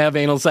last one to have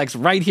anal sex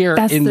right here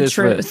in this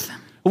room. That's the truth.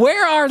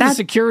 Where are the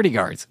security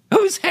guards?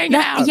 Who's hanging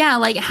out?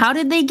 Yeah, how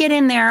did they get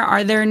in there?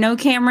 Are there no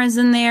cameras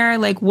in there?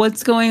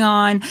 What's going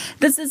on?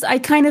 I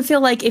kind of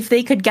feel like if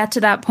they could get to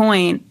that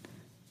point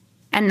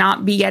and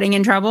not be getting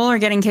in trouble or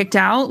getting kicked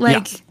out,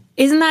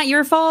 isn't that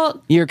your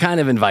fault? You're kind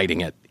of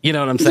inviting it. You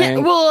know what I'm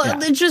saying?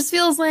 It just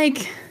feels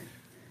like...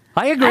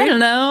 I agree. I don't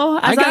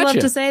know. As I love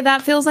to say,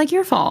 that feels like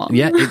your fault.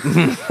 Yeah,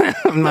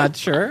 I'm not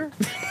sure.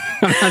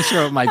 I'm not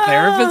sure what my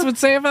therapist would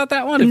say about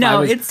that one.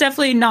 It's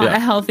definitely not a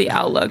healthy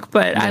outlook,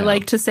 but I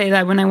like to say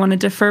that when I want to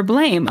defer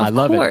blame, of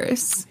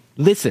course.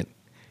 Listen,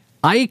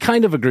 I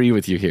kind of agree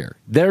with you here.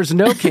 There's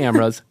no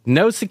cameras,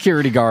 no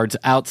security guards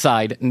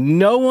outside.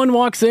 No one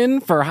walks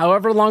in for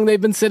however long they've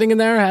been sitting in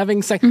there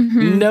having sex.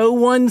 Mm-hmm. No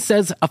one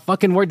says a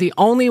fucking word. The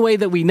only way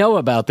that we know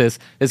about this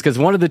is because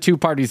one of the two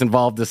parties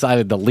involved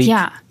decided to leak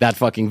that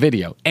fucking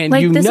video. And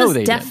this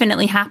has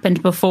definitely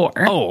happened before.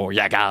 Oh,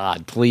 yeah,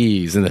 God,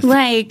 please. You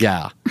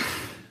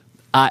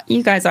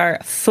guys are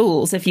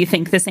fools if you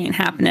think this ain't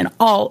happening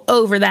all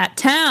over that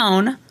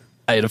town.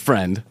 I had a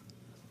friend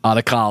out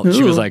of college. Ooh.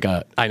 She was like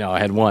I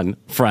had one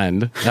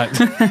friend.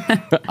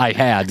 I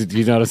had. Did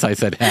you notice I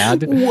said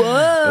had?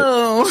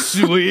 Whoa.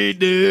 Sweet,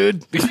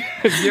 dude.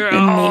 You're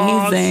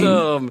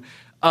amazing.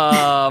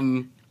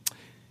 Awesome.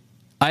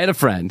 I had a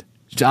friend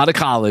out of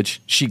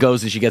college. She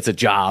goes and she gets a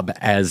job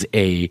as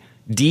a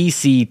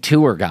DC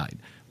tour guide.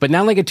 But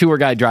not like a tour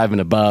guide driving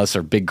a bus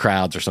or big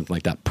crowds or something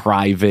like that.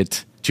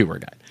 Private tour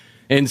guide.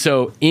 And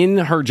so in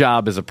her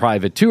job as a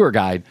private tour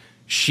guide,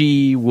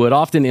 she would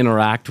often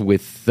interact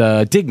with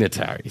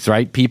dignitaries,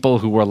 right? People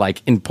who were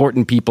like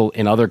important people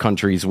in other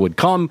countries would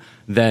come.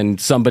 Then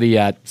somebody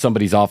at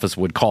somebody's office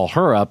would call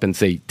her up and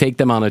say, take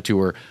them on a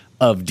tour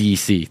of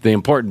DC, the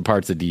important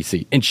parts of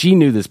DC. And she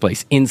knew this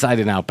place inside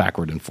and out,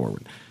 backward and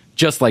forward,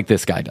 just like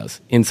this guy does.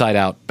 Inside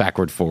out,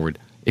 backward, forward.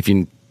 If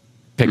you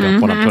pick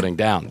up what I'm putting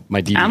down,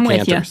 my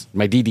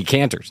DD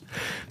Canters.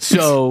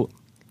 So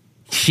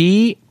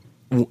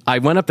I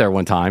went up there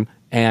one time,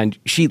 and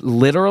she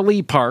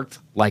literally parked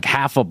like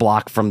half a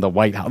block from the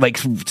White House, like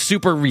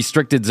super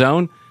restricted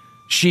zone.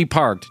 She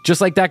parked just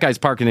like that guy's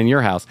parking in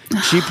your house.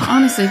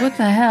 Honestly, what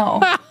the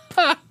hell?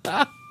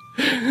 The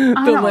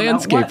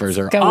landscapers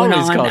are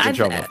always causing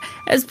trouble.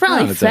 It's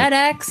probably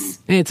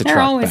FedEx. They're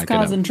always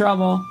causing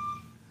trouble.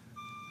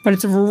 But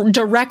it's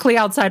directly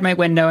outside my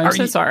window. I'm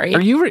so sorry.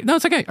 No,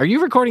 it's okay. Are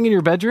you recording in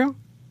your bedroom?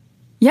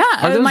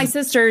 Yeah, my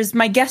sister's,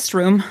 my guest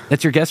room.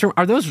 That's your guest room?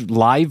 Are those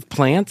live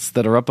plants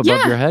that are up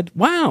above your head?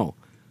 Wow.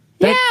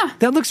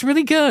 That looks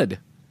really good.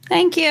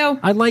 Thank you.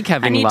 I like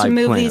having live plants. I need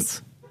to move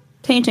these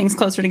paintings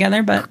closer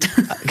together, but...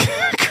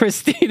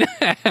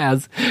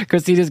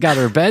 Christina's got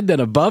her bed,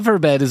 then above her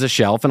bed is a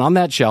shelf, and on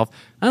that shelf,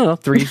 I don't know,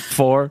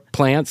 3-4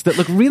 plants that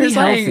look really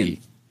healthy.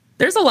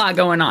 There's a lot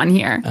going on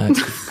here.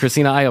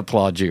 Christina, I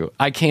applaud you.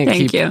 I can't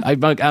Thank you.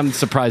 I'm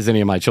surprised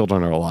any of my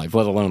children are alive,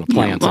 let alone a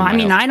plant. Yeah,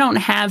 well, I don't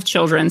have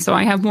children, so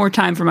I have more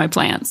time for my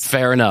plants.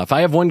 Fair enough.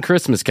 I have one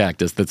Christmas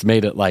cactus that's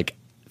made it like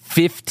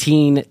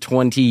 15,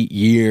 20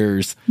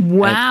 years.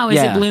 Wow.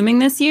 Is it blooming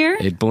this year?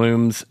 It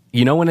blooms.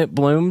 You know when it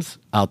blooms?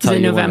 I'll tell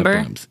you November? when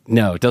it blooms.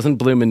 No, it doesn't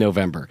bloom in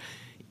November.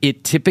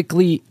 It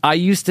typically,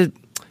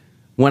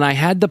 when I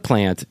had the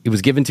plant, it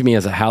was given to me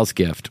as a house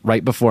gift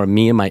right before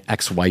me and my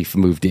ex-wife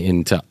moved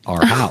into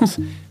our house.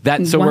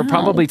 So we're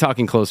probably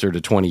talking closer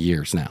to 20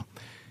 years now.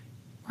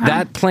 Wow.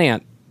 That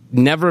plant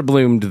never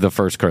bloomed the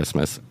first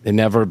Christmas. It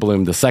never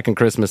bloomed the second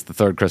Christmas, the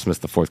third Christmas,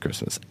 the fourth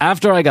Christmas.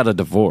 After I got a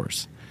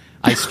divorce,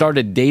 I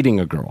started dating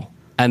a girl,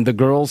 and the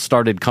girl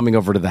started coming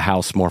over to the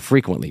house more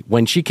frequently.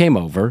 When she came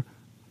over,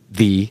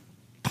 the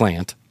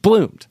plant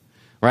bloomed,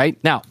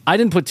 right? Now, I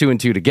didn't put two and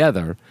two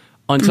together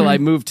until I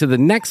moved to the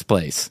next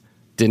place.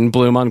 Didn't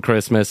bloom on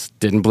Christmas,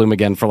 didn't bloom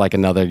again for like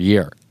another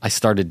year. I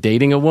started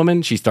dating a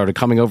woman. She started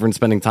coming over and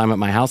spending time at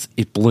my house.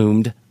 It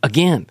bloomed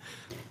again.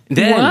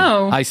 Then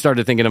I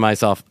started thinking to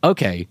myself,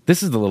 okay,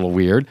 this is a little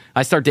weird.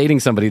 I start dating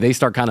somebody. They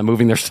start kind of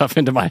moving their stuff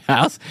into my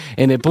house,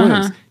 and it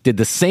blooms. Did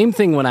the same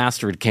thing when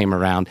Astrid came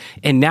around,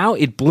 and now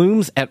it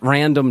blooms at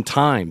random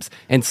times.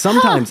 And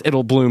sometimes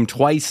it'll bloom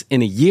twice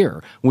in a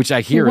year, which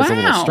I hear is a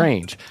little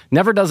strange.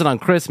 Never does it on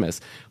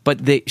Christmas, but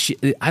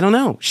I don't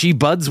know. She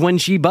buds when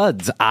she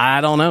buds.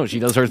 I don't know. She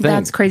does her thing.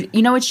 That's crazy.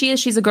 You know what she is?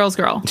 She's a girl's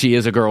girl. She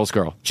is a girl's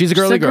girl. She's a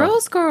girly girl.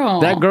 Girl's girl.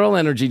 That girl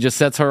energy just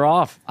sets her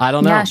off. I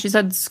don't know. Yeah, she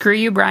said, screw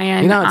you,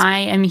 Brian. I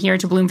am here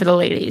to bloom for the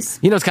ladies.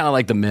 You know, it's kind of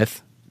like the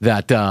myth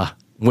that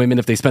women,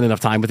 if they spend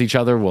enough time with each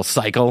other, will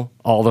cycle.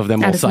 All of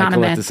them will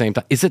cycle at the same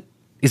time. Is it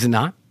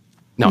not?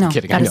 No, I'm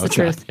kidding. That I is know the it's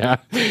truth.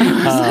 not.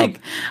 Yeah.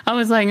 I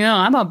was like, no,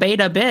 I'm a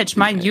beta bitch.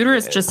 My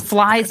uterus just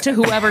flies to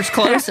whoever's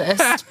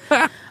closest.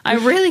 I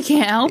really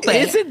can't help it.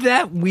 Isn't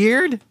that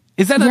weird?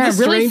 Is that it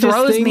really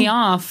throws me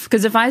off,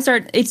 because if I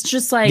start, it's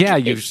just like,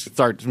 you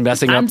start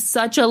messing up. I'm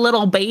such a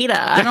little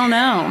beta. I don't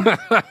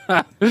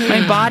know.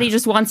 My body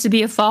just wants to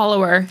be a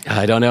follower.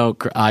 I don't know.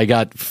 I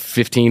got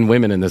 15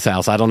 women in this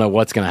house. I don't know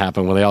what's going to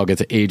happen when they all get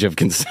to age of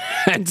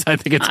consent. I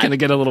think it's going to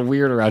get a little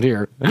weird around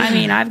here. I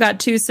mean, I've got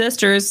two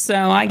sisters, so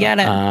I get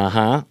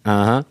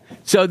it.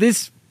 So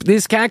this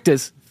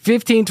cactus,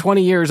 15,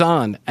 20 years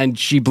on, and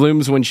she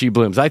blooms when she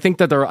blooms. I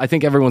think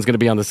everyone's going to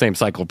be on the same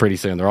cycle pretty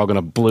soon. They're all going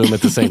to bloom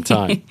at the same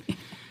time.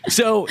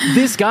 So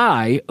this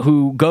guy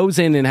who goes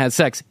in and has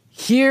sex,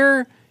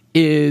 here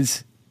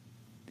is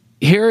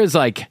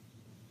like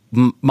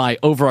my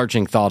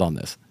overarching thought on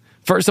this.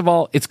 First of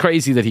all, it's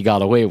crazy that he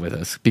got away with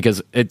this,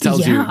 because it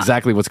tells you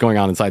exactly what's going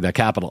on inside that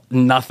Capitol.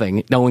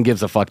 Nothing. No one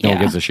gives a fuck. No one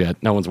gives a shit.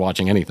 No one's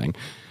watching anything.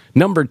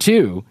 Number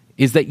two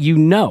is that you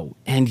know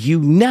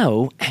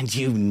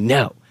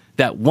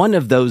that one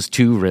of those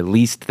two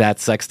released that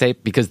sex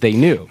tape because they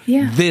knew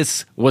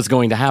this was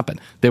going to happen.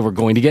 They were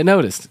going to get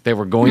noticed. They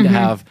were going to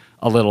have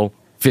a little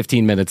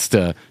 15 minutes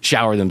to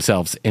shower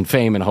themselves in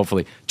fame and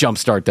hopefully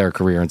jumpstart their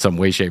career in some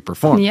way, shape, or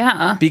form.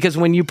 Yeah. Because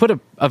when you put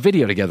a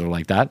video together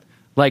like that,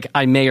 like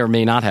I may or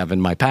may not have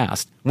in my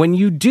past, when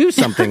you do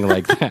something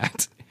like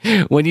that,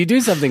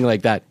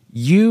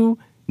 you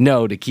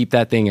know to keep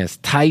that thing as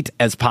tight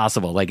as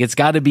possible. Like, it's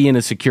got to be in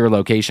a secure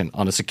location,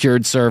 on a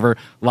secured server,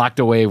 locked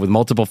away with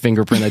multiple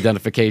fingerprint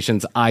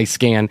identifications, eye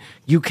scan.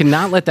 You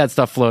cannot let that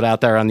stuff float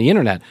out there on the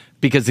internet,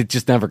 because it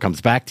just never comes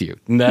back to you.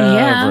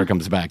 Never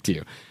comes back to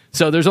you.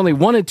 So there's only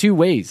one of two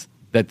ways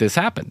that this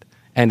happened.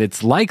 And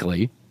it's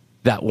likely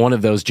that one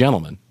of those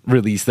gentlemen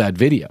released that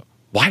video.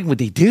 Why would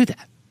they do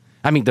that?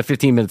 I mean, the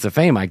 15 minutes of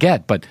fame I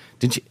get, but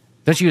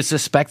don't you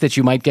suspect that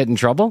you might get in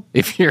trouble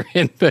if you're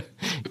in the...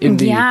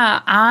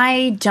 Yeah,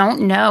 I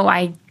don't know.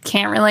 I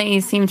can't really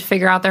seem to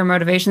figure out their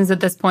motivations at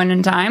this point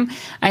in time.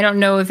 I don't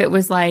know if it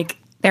was like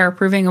they're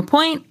proving a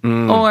point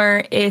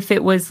or if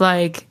it was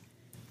like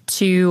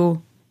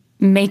to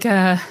make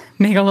a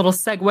little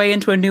segue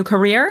into a new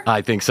career.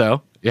 I think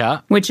so,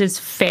 yeah. Which is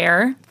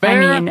fair. I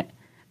mean,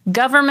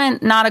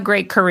 government, not a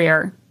great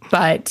career,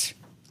 but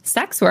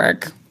sex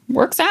work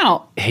works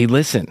out. Hey,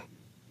 listen.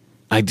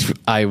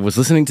 I was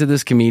listening to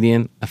this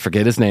comedian. I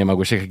forget his name. I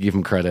wish I could give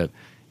him credit.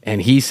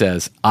 And he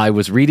says, I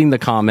was reading the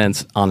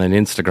comments on an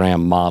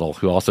Instagram model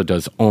who also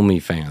does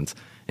OnlyFans.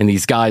 And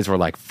these guys were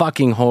like,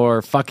 fucking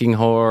whore,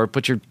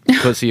 put your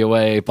pussy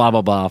away, blah,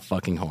 blah, blah,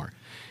 fucking whore.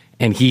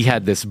 And he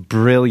had this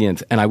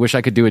brilliant, and I wish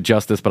I could do it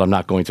justice, but I'm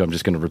not going to. I'm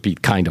just going to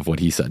repeat kind of what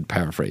he said,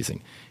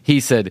 paraphrasing. He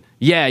said,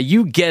 yeah,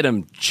 you get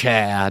him,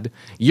 Chad.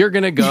 You're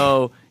going to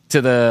go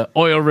to the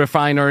oil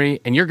refinery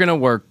and you're going to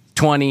work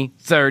 20,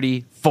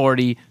 30,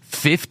 40,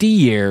 50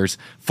 years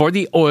for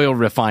the oil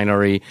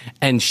refinery,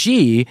 and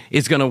she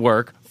is going to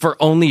work for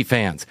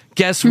OnlyFans.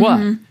 Guess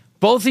what?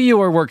 Both of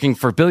you are working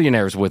for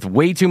billionaires with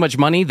way too much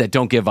money that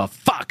don't give a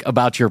fuck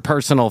about your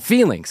personal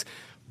feelings.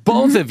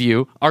 Both of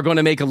you are going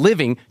to make a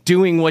living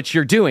doing what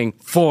you're doing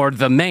for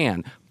the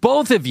man.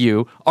 Both of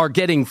you are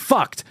getting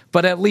fucked,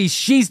 but at least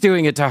she's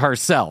doing it to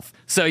herself.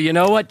 So you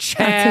know what,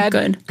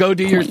 Chad? Go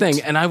do your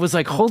thing. And I was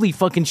like, holy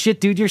fucking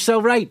shit, dude, you're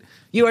so right.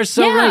 You are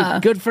so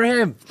right. Good for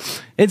him.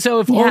 And so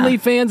if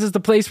OnlyFans is the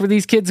place where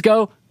these kids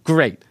go,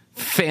 great.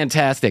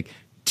 Fantastic.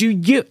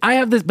 I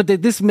have this, but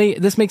this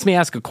makes me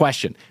ask a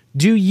question.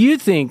 Do you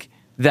think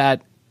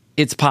that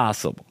it's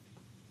possible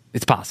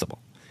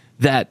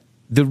that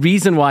the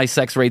reason why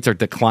sex rates are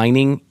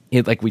declining,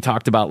 like we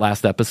talked about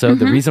last episode,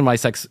 the reason why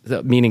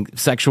meaning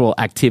sexual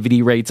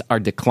activity rates are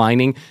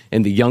declining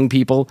in the young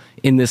people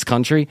in this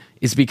country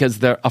is because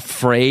they're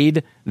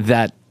afraid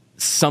that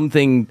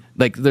something,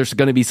 like there's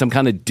going to be some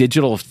kind of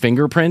digital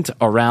fingerprint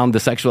around the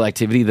sexual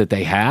activity that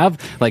they have.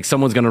 Like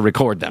someone's going to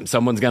record them.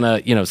 Someone's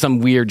going to, some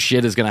weird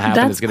shit is going to happen.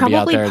 That's it's going to be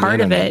out there. That's probably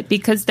part of it,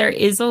 because there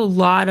is a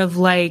lot of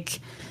like,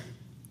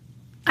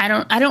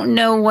 I don't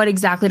know what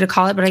exactly to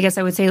call it, but I guess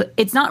I would say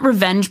it's not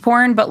revenge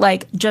porn, but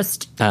like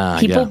just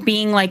people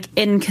being like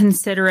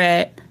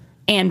inconsiderate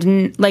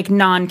and like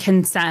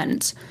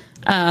non-consent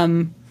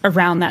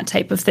around that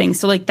type of thing.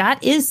 So like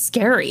that is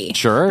scary.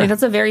 Sure. Like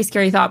that's a very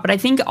scary thought. But I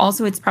think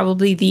also it's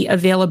probably the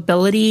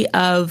availability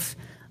of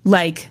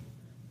like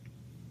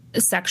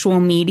sexual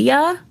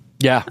media.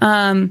 Yeah.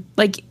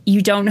 Like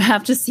you don't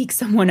have to seek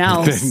someone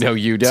else. No,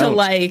 you don't. To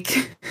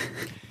like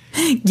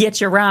get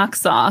your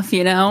rocks off,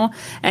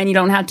 and you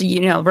don't have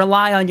to,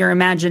 rely on your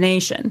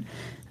imagination.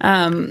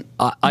 I don't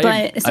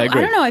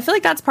know. I feel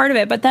like that's part of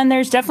it. But then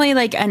there's definitely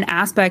like an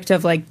aspect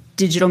of like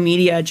digital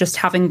media just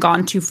having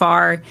gone too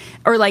far,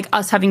 or like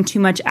us having too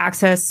much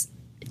access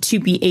to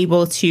be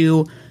able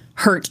to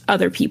hurt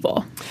other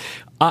people.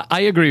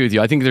 I agree with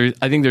you. I think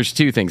there's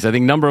two things. I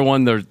think number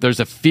one, there's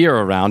a fear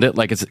around it.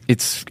 Like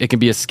it can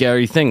be a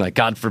scary thing. Like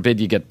God forbid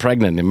you get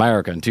pregnant in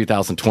America in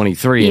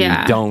 2023 and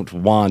you don't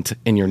want,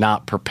 and you're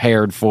not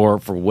prepared for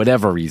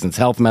whatever reasons,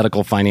 health,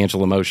 medical,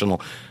 financial,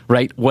 emotional,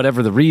 right?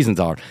 Whatever the reasons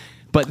are.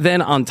 But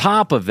then on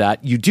top of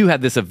that, you do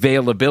have this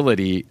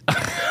availability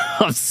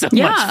of so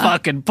much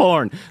fucking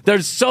porn.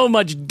 There's so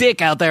much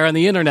dick out there on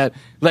the internet.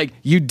 Like,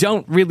 you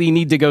don't really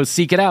need to go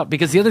seek it out.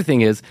 Because the other thing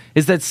is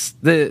that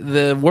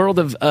the world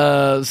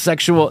of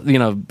sexual,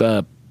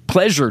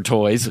 pleasure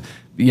toys,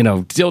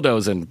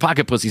 dildos and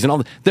pocket pussies and all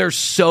that, they're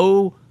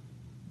so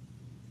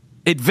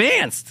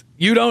advanced.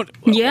 You don't.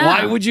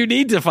 Why would you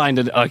need to find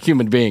a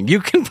human being? You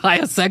can buy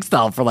a sex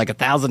doll for like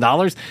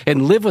 $1,000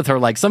 and live with her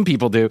like some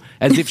people do,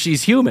 as if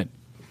she's human.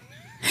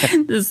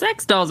 The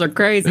sex dolls are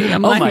crazy.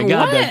 I'm my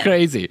God, they're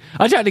crazy.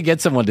 I tried to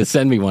get someone to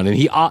send me one,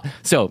 and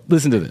so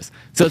listen to this.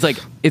 So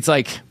it's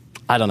like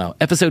I don't know,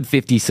 episode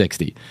 50,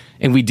 60,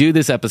 and we do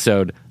this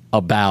episode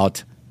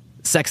about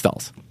sex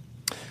dolls.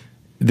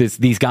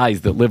 These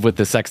guys that live with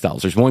the sex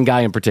dolls. There's one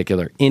guy in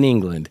particular in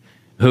England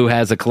who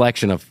has a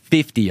collection of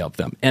 50 of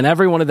them, and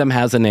every one of them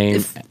has a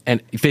name. And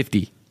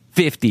 50.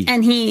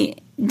 And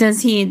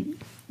does he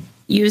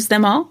use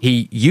them all?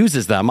 He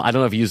uses them. I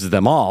don't know if he uses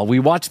them all. We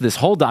watched this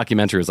whole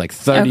documentary. It was like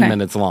 30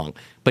 minutes long.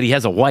 But he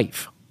has a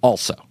wife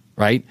also,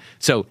 right?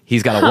 So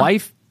he's got a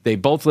wife. They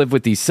both live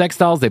with these sex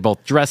dolls. They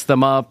both dress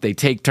them up. They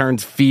take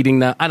turns feeding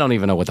them. I don't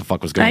even know what the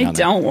fuck was going on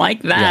there. I don't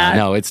like that. Yeah,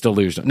 no, it's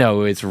delusional.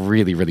 No, it's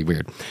really, really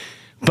weird.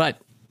 But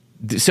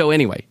so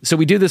anyway, so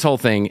we do this whole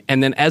thing.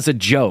 And then as a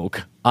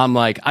joke, I'm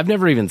like, I've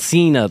never even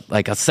seen a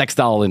sex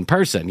doll in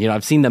person.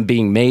 I've seen them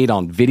being made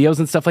on videos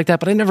and stuff like that,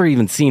 but I've never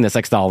even seen a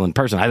sex doll in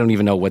person. I don't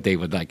even know what they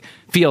would like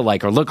feel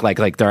like or look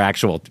like their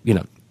actual,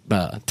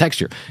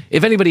 texture.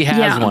 If anybody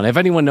has one, if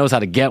anyone knows how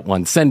to get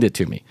one, send it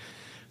to me.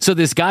 So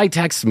this guy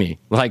texts me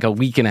like a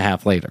week and a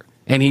half later,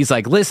 and he's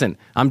like, listen,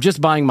 I'm just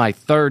buying my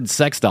third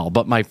sex doll,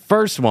 but my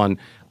first one,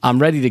 I'm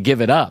ready to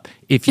give it up.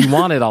 If you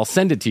want it, I'll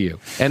send it to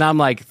you. And I'm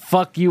like,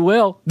 fuck you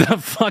will. The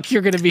fuck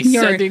you're going to be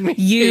sending me?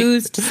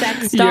 Used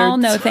sex doll?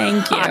 No,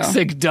 thank you.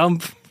 Toxic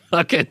dump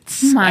fucking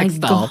sex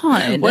doll.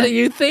 God. What are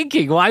you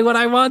thinking? Why would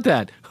I want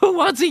that? Who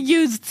wants a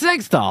used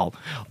sex doll?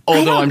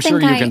 Although I'm sure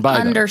you can buy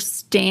them. I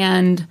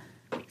understand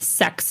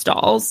sex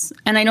dolls.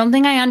 And I don't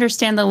think I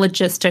understand the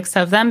logistics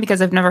of them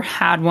because I've never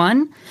had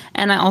one.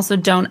 And I also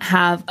don't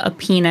have a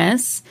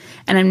penis.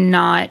 And I'm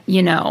not,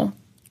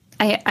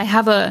 I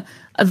have a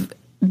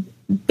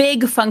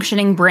big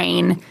functioning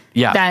brain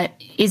that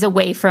is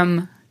away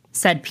from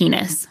said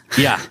penis.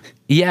 Yeah,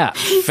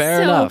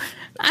 fair enough.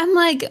 I'm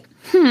like,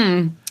 I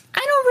don't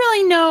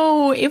really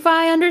know if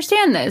I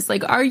understand this.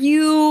 Like, are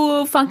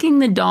you fucking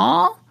the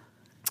doll?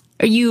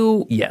 Are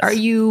you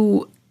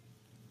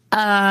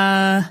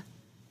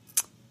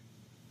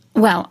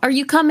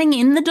coming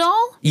in the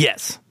doll?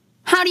 Yes.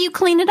 How do you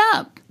clean it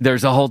up?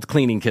 There's a whole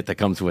cleaning kit that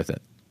comes with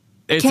it.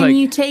 Can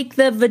you take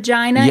the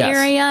vagina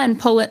area and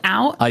pull it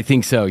out? I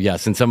think so,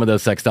 yes. In some of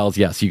those sex dolls,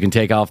 yes. You can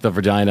take off the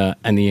vagina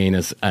and the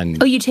anus. And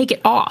you take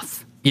it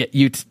off? Yeah,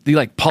 you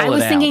like pull it out. I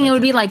was thinking it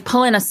would be like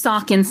pulling a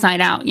sock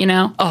inside out,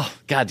 Oh,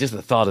 God, just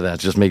the thought of that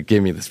just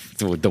gave me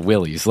the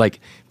willies. Well,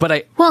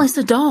 it's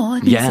a doll.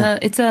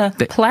 It's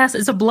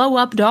a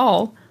blow-up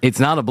doll. It's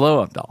not a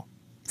blow-up doll.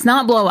 It's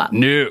not blow-up.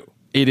 No.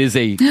 It is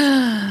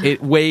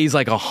it weighs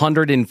like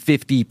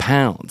 150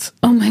 pounds.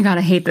 Oh my God,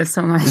 I hate this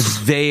so much.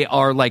 They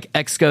are like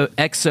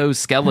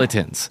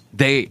exoskeletons.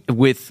 They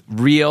with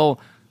rubber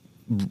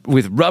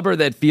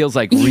that feels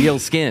like real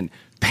skin,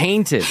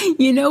 painted.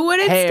 You know what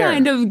it's hair.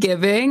 kind of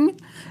giving?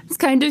 It's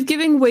kind of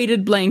giving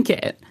weighted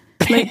blanket.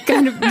 like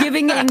kind of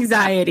giving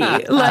anxiety.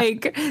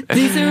 Like,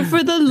 these are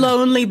for the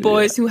lonely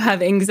boys who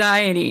have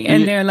anxiety.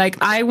 And they're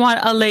like, I want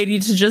a lady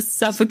to just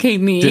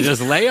suffocate me. To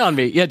just lay on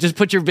me. Yeah, just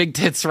put your big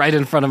tits right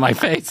in front of my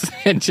face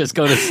and just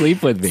go to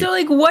sleep with me. So,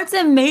 like, what's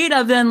it made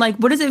of then? Like,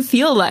 what does it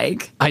feel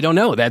like? I don't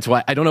know. That's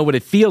why I don't know what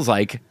it feels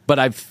like, but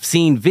I've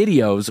seen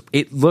videos.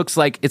 It looks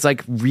like it's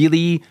like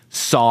really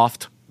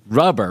soft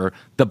rubber,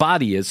 the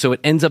body is, so it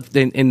ends up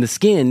in the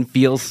skin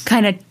feels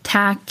kind of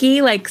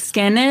tacky, like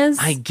skin is,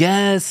 I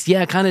guess.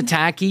 Yeah, kind of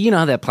tacky. You know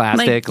how that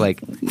plastic,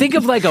 like think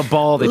of like a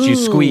ball that you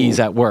squeeze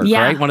at work,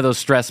 right? One of those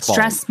stress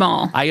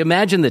balls. I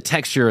imagine the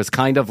texture is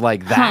kind of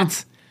like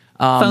that.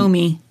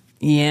 Foamy.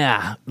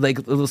 Yeah, like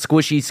a little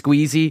squishy,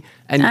 squeezy.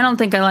 And I don't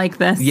think I like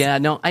this. Yeah,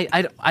 no,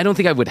 I don't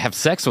think I would have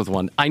sex with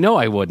one. I know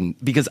I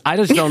wouldn't, because I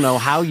just don't know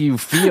how you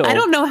feel. I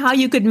don't know how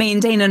you could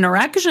maintain an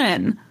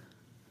erection.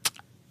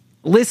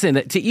 Listen,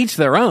 to each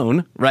their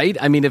own, right?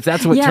 I mean, if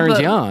that's what turns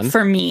you on.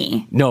 For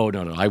me. No,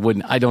 I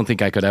wouldn't. I don't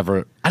think I could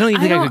ever. I don't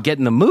even think I could get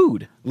in the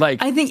mood.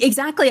 Like, I think,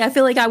 exactly. I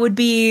feel like I would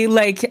be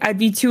like, I'd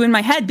be too in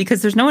my head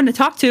because there's no one to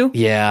talk to.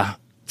 Yeah.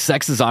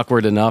 Sex is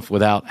awkward enough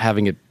without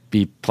having it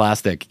be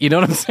plastic. You know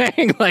what I'm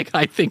saying? Like,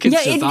 I think it's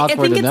just awkward enough.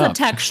 I think it's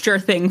a texture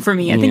thing for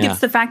me. I think it's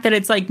the fact that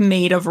it's like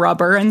made of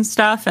rubber and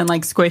stuff and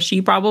like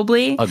squishy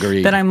probably.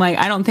 Agreed. That I'm like,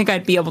 I don't think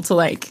I'd be able to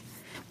like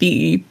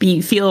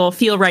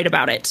feel right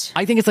about it.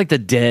 I think it's like the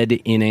dead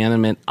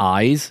inanimate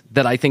eyes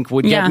that I think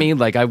would get me.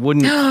 Like, I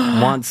wouldn't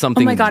want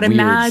something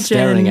weird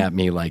staring at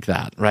me like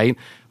that, right?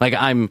 Like,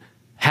 I'm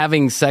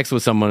having sex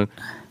with someone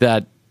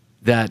that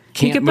can't move their eyeballs.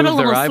 You could put a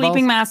little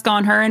sleeping mask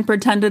on her and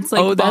pretend it's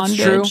like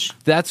bondage. True.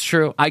 That's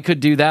true. I could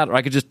do that, or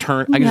I could just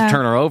turn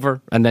her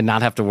over and then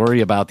not have to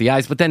worry about the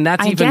eyes. But then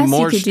that's even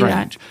more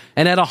strange.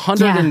 And at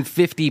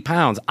 150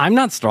 pounds, I'm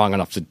not strong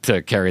enough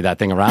to carry that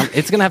thing around.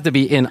 It's going to have to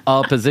be in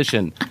a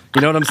position. You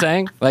know what I'm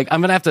saying? Like,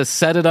 I'm going to have to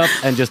set it up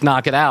and just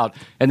knock it out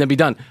and then be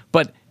done.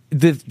 But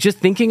just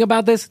thinking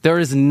about this, there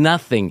is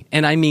nothing,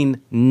 and I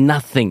mean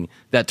nothing,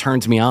 that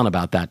turns me on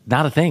about that.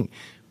 Not a thing.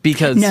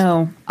 Because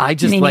I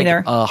just like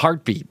a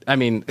heartbeat. I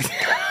mean,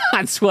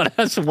 that's one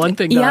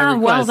thing that I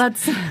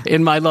request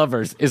in my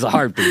lovers is a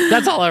heartbeat.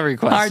 That's all I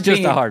request.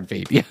 Just a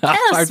heartbeat. Yeah, and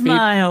a heartbeat.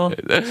 Smile.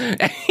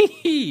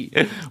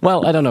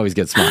 Well, I don't always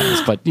get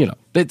smiles, but you know,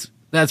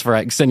 that's for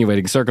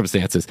extenuating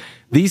circumstances.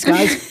 These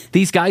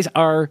guys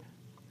are,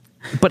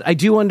 but I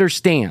do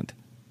understand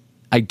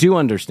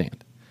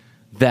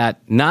that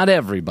not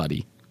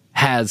everybody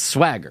has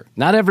swagger.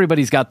 Not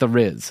everybody's got the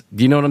riz.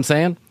 Do you know what I'm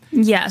saying?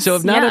 Yes. So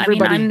if not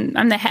everybody, I mean,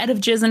 I'm the head of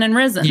Jizzin' and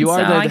Risen. You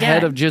are the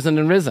head of Jizzin'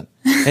 and Risen,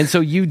 and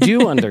so you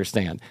do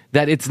understand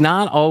that it's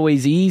not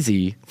always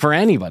easy for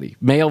anybody,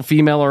 male,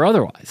 female, or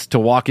otherwise, to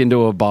walk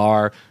into a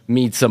bar,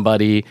 meet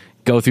somebody,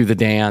 go through the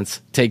dance,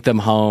 take them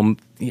home.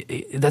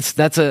 That's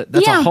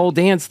a whole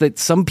dance that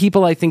some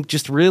people, I think,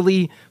 just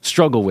really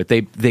struggle with.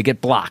 They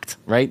get blocked,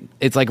 right?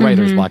 It's like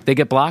writer's block. They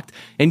get blocked,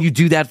 and you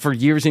do that for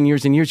years and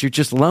years and years. You're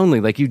just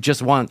lonely. Like, you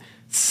just want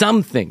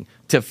something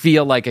to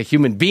feel like a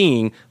human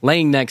being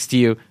laying next to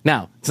you.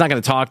 Now, it's not going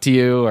to talk to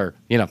you or,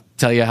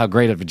 tell you how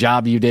great of a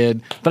job you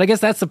did. But I guess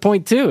that's the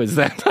point, too, is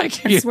that,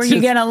 like, it's where you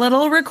get a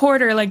little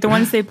recorder, like the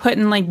ones they put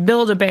in, like,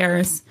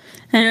 Build-A-Bears.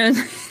 And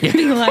it'd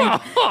be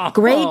like,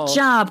 great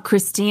job,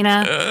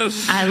 Christina.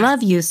 I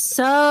love you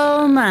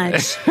so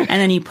much. And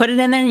then you put it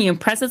in there and you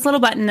press this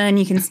little button and then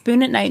you can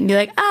spoon at night and be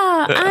like,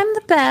 I'm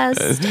the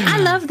best. I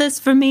love this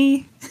for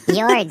me.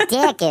 Your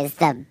dick is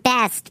the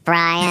best,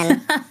 Brian.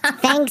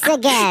 Thanks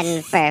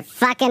again for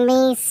fucking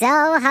me so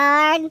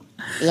hard.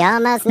 You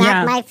almost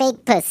knocked my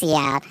fake pussy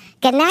out.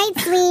 Good night,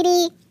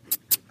 sweetie.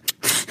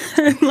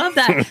 I love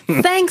that.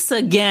 Thanks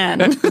again.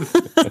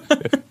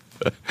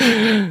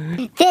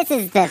 This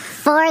is the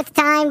 4th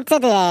time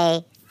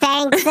today.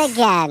 Thanks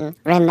again.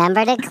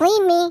 Remember to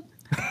clean me.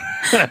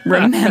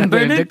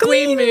 Remember to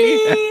clean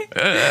me.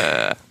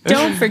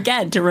 Don't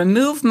forget to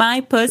remove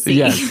my pussy.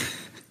 Yes.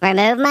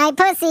 Remove my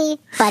pussy,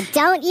 but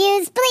don't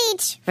use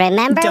bleach.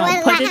 Remember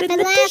what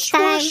happened last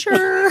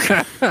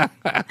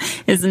time?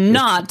 Is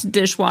not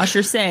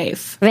dishwasher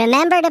safe.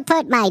 Remember to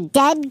put my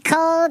dead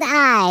cold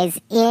eyes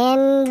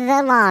in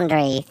the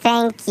laundry.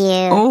 Thank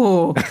you.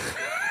 Oh,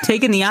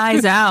 taking the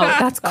eyes out.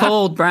 That's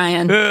cold,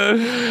 Brian.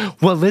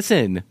 Well,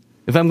 listen.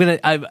 If I'm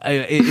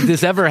if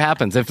this ever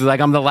happens, if like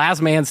I'm the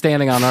last man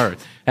standing on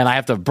Earth and I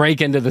have to break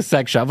into the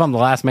sex shop, if I'm the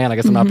last man, I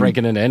guess I'm not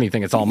breaking into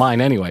anything. It's all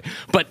mine anyway.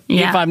 But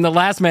if I'm the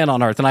last man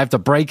on Earth and I have to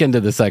break into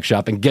the sex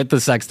shop and get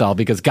the sex doll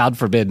because God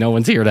forbid no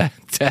one's here to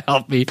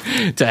help me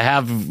to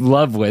have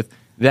love with,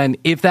 then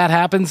if that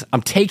happens,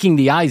 I'm taking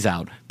the eyes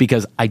out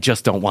because I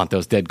just don't want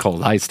those dead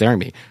cold eyes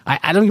staring at me.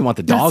 I don't even want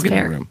the dog in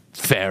the room.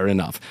 Fair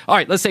enough. All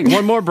right, let's take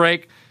one more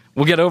break.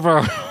 We'll get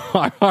over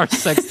our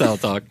sex doll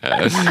talk.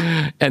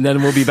 And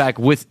then we'll be back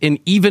with an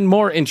even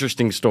more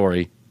interesting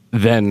story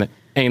than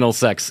anal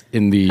sex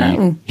in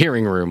the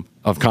hearing room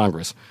of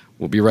Congress.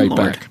 We'll be right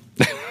back.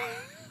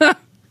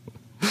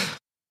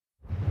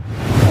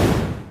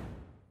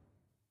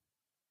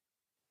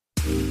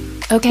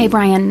 Okay,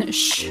 Brian,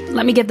 shh.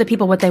 Let me give the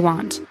people what they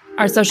want.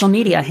 our social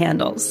media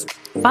handles.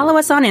 Follow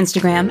us on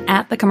Instagram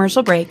at The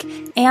Commercial Break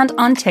and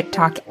on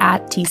TikTok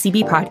at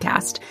TCB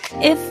Podcast.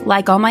 If,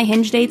 like all my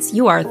Hinge dates,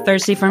 you are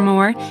thirsty for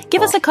more,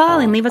 give us a call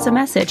and leave us a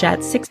message at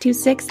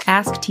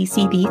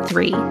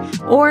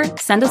 626-ASK-TCB3 or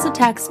send us a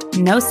text,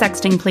 no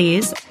sexting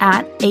please,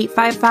 at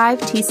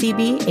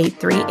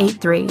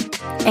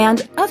 855-TCB-8383.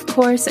 And, of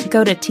course,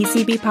 go to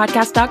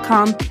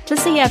tcbpodcast.com to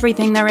see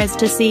everything there is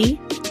to see.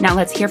 Now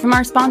let's hear from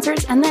our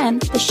sponsors and then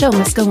the show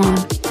must go on.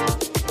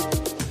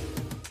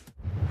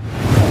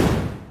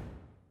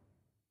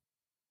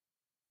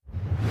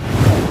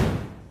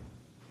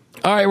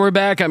 All right, we're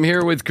back. I'm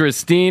here with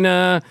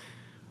Christina.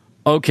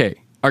 Okay,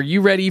 are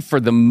you ready for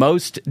the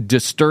most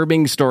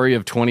disturbing story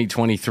of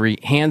 2023?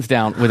 Hands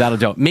down, without a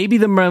doubt. Maybe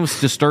the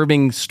most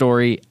disturbing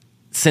story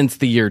since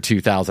the year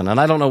 2000. And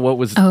I don't know what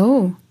was...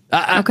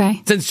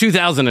 okay. Since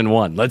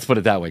 2001. Let's put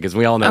it that way, because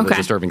we all know the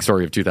disturbing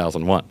story of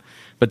 2001.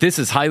 But this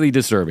is highly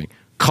disturbing.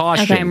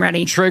 Caution. Okay, I'm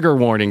ready. Trigger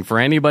warning for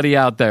anybody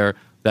out there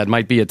that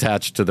might be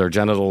attached to their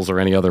genitals or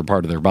any other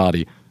part of their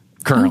body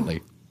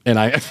currently. And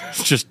I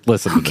just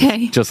listen to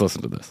this. Just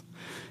listen to this.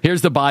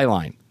 Here's the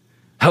byline.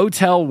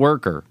 Hotel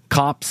worker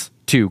cops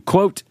to,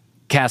 quote,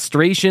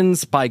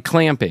 castrations by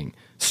clamping,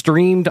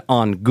 streamed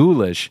on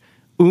ghoulish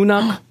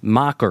Unak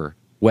Makar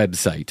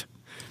website.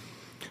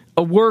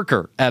 A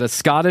worker at a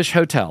Scottish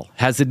hotel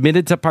has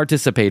admitted to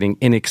participating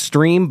in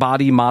extreme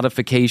body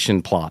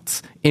modification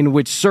plots in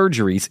which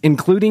surgeries,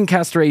 including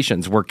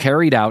castrations, were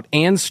carried out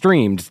and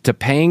streamed to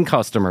paying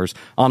customers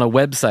on a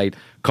website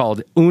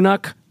called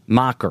Unak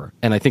Makar.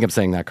 And I think I'm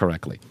saying that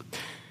correctly.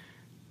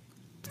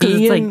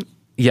 It's like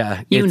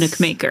Eunuch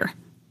Maker.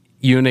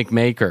 Eunuch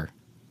Maker.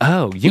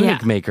 Oh,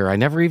 Eunuch Maker. I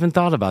never even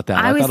thought about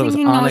that. I was thought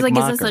thinking, it was is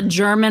this a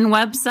German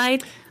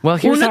website? Well,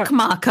 here's Unak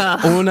Makar.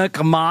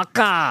 Unak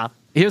Makar.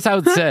 Here's how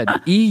it's said.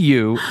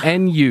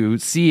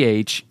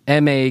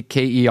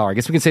 EUNUCHMAKER. I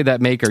guess we can say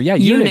that maker. Yeah,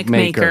 Eunuch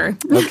Maker.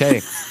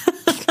 Okay.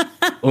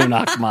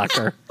 Unak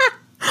Makar.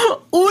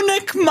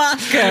 Unak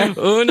Makar.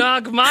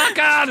 Unak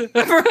Makar.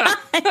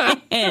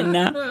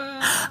 Brian,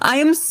 I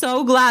am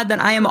so glad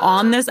that I am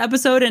on this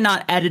episode and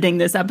not editing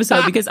this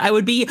episode because I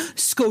would be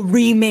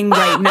screaming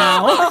right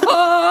now.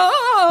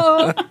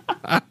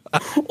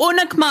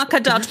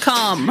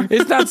 Unakmaka.com.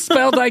 It's not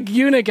spelled like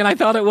eunuch, and I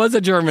thought it was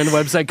a German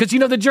website because,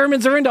 the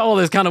Germans are into all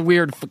this kind of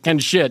weird fucking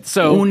shit.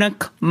 So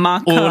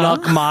Unakmaka.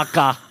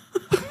 Unakmaka.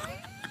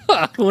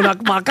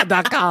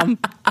 Unakmaka.com.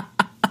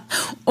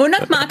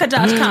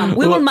 Unakmaka.com.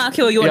 We will mark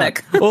your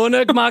eunuch. Yeah.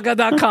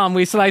 Unakmaka.com.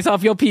 We slice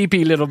off your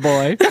pee-pee, little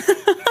boy.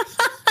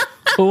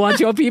 Who wants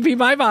your pee-pee?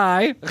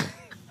 Bye-bye.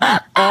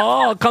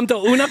 Oh, come to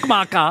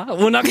Unakmaka.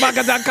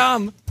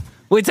 Unakmaka.com.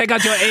 We take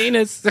out your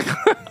anus.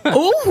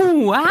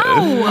 Oh,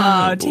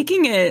 wow.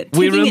 Taking it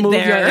remove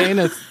there. your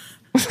anus.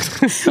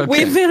 Okay.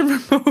 We will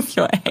remove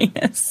your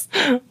anus.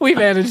 We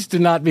managed to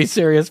not be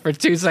serious for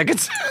 2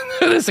 seconds.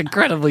 This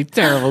incredibly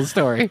terrible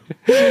story.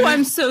 Oh,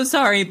 I'm so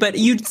sorry, but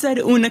you said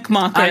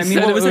Unakmaka. I mean,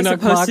 what was I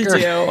supposed to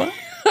do?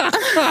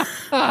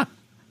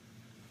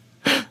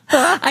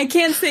 I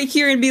can't sit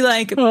here and be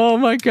like, oh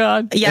my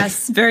God.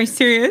 Yes, very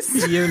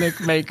serious. Eunuch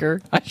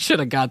Maker. I should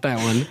have got that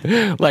one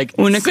like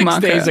Unak 6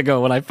 Maka. days ago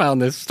when I found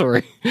this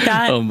story.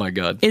 Oh my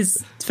God.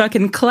 Is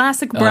fucking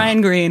classic Brian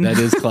Green. That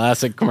is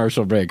classic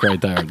commercial break right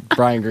there.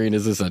 Brian Green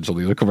is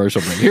essentially the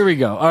commercial break. Here we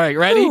go. All right,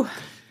 ready? Ooh.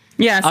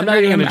 Yes, I'm not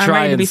even going to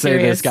try and say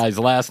serious. this guy's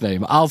last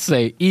name. I'll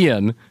say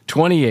Ian,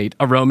 28,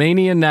 a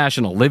Romanian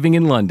national living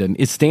in London,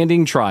 is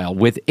standing trial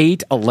with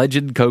 8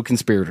 alleged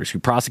co-conspirators who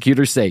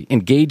prosecutors say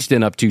engaged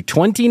in up to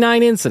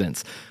 29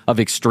 incidents of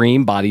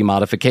extreme body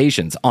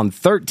modifications on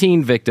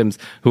 13 victims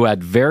who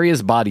had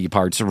various body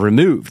parts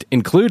removed,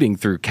 including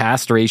through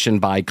castration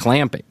by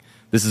clamping.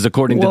 This is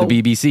according to the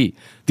BBC.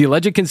 The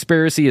alleged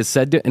conspiracy is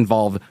said to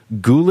involve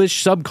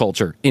ghoulish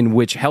subculture in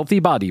which healthy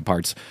body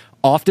parts,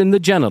 often the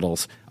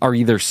genitals, are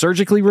either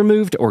surgically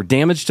removed or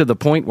damaged to the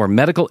point where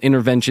medical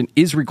intervention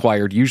is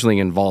required, usually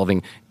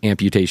involving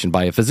amputation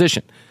by a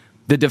physician.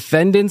 The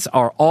defendants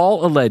are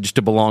all alleged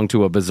to belong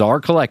to a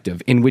bizarre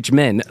collective in which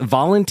men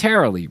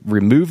voluntarily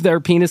remove their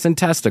penis and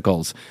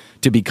testicles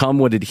to become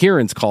what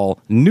adherents call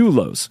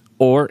nulos,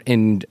 or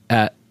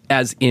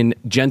as in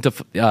genital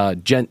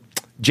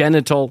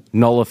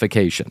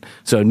nullification.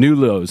 So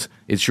nulos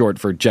is short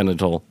for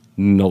genital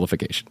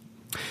nullification.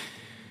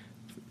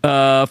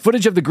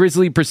 Footage of the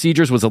grisly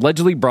procedures was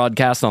allegedly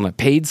broadcast on a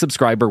paid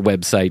subscriber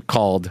website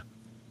called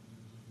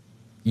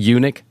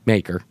Eunuch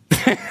Maker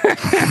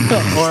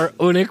or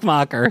Unak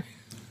Makar.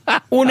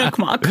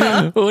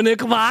 Unakmaka.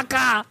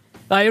 Unakmaka.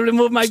 I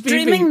remove my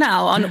Streaming pee-pee.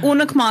 now on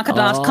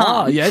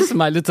unakmaka.com. Oh, yes,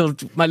 my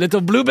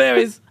little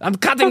blueberries. I'm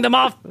cutting them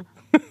off.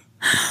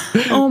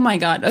 Oh my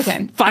God.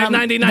 Okay.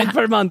 $5.99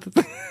 per month.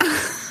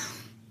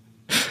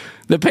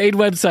 The paid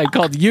website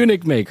called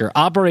Eunuch Maker,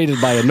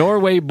 operated by a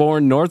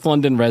Norway-born North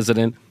London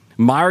resident,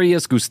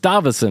 Marius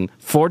Gustavsson,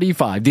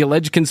 45, the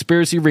alleged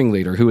conspiracy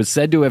ringleader, who is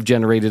said to have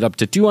generated up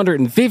to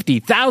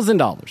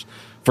 $250,000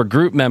 for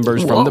group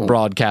members from the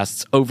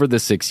broadcasts over the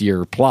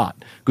 6-year plot.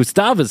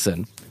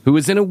 Gustavsson who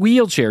is in a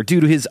wheelchair due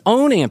to his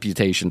own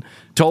amputation,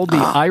 told the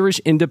Irish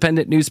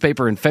Independent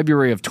newspaper in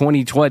February of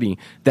 2020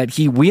 that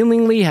he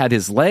willingly had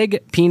his leg,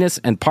 penis,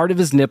 and part of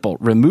his nipple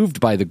removed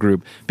by the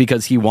group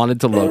because he wanted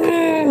to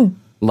look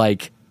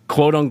like,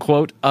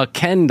 quote-unquote, a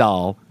Ken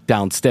doll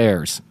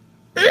downstairs.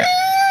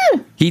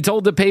 He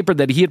told the paper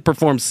that he had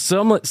performed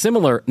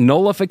similar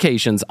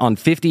nullifications on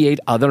 58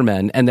 other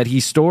men and that he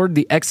stored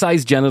the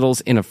excised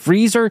genitals in a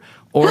freezer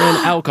or in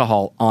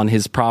alcohol on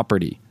his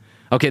property.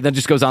 Okay, that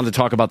just goes on to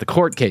talk about the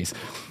court case.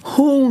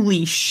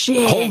 Holy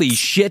shit. Holy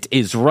shit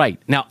is right.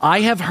 Now,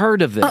 I have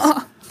heard of this.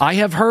 I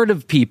have heard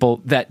of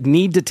people that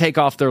need to take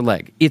off their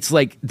leg. It's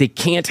like they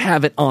can't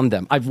have it on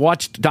them. I've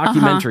watched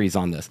documentaries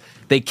on this.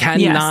 They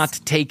cannot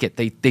take it.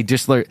 They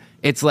just learn.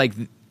 It's like,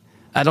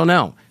 I don't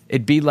know.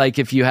 It'd be like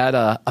if you had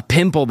a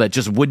pimple that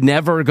just would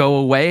never go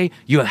away.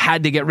 You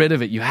had to get rid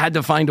of it. You had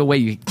to find a way.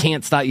 You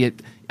can't stop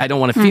it. I don't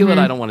want to feel it.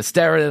 I don't want to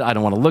stare at it. I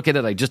don't want to look at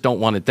it. I just don't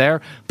want it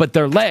there. But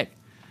their leg.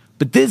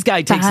 But this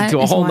guy takes it to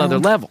a whole nother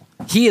level.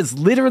 He is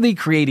literally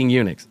creating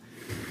eunuchs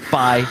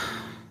by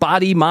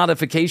body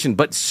modification,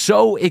 but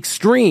so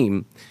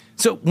extreme.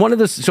 So one of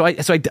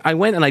the I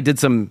went and I did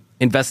some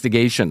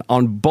investigation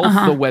on both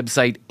the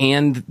website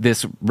and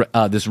this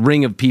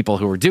ring of people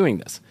who are doing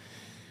this.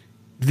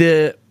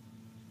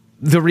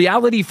 The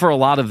reality for a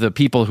lot of the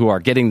people who are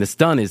getting this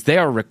done is they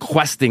are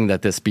requesting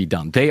that this be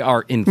done. They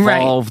are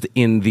involved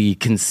in the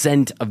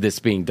consent of this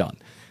being done.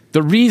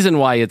 The reason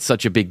why it's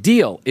such a big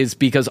deal is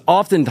because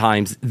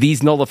oftentimes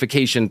these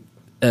nullification,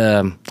 I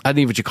don't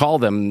know what you call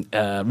them,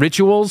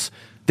 rituals,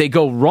 they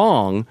go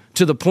wrong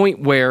to the point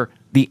where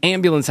the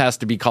ambulance has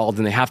to be called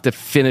and they have to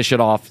finish it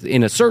off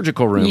in a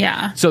surgical room.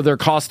 Yeah. So they're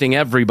costing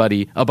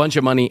everybody a bunch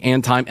of money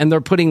and time, and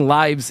they're putting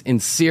lives in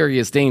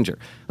serious danger.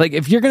 Like,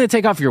 if you're going to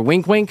take off your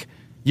wink wink,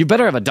 you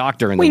better have a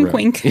doctor in the room.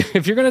 Wink wink.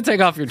 If you're going to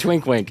take off your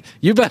twink wink,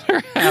 you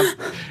better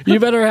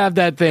have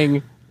that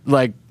thing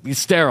like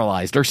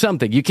sterilized or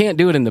something. You can't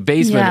do it in the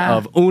basement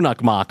of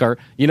Unakmacher.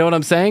 You know what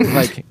I'm saying?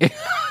 Like,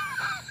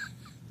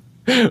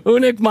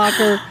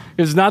 Unakmacher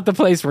is not the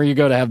place where you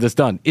go to have this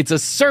done. It's a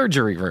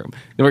surgery room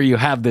where you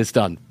have this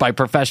done by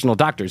professional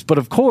doctors. But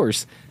of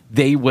course,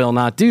 they will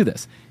not do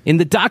this. In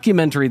the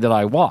documentary that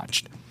I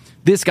watched,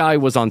 this guy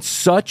was on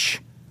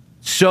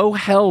so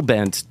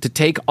hell-bent to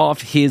take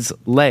off his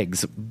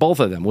legs,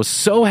 both of them, was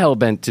so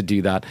hell-bent to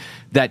do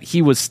that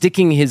he was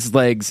sticking his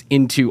legs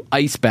into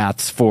ice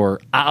baths for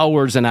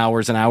hours and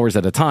hours and hours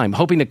at a time,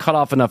 hoping to cut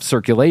off enough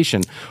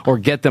circulation or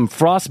get them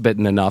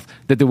frostbitten enough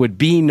that there would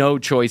be no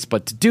choice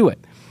but to do it.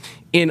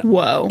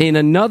 In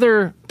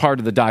another part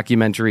of the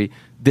documentary,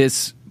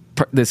 this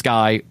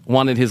guy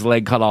wanted his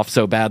leg cut off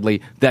so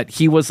badly that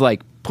he was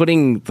like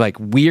putting like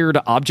weird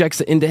objects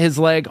into his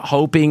leg,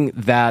 hoping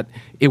that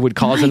it would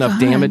cause enough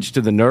damage to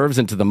the nerves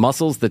and to the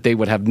muscles that they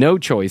would have no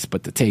choice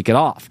but to take it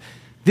off.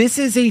 This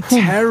is a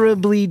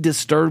terribly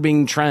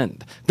disturbing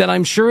trend that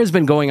I'm sure has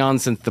been going on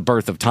since the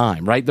birth of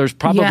time, right? There's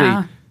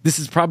probably, this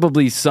is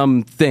probably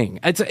something.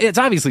 It's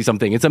obviously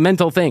something. It's a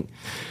mental thing.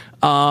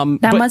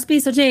 That must be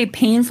such a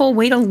painful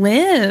way to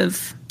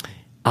live.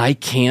 I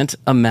can't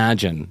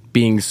imagine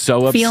being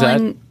so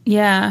upset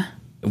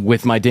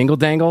with my dingle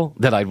dangle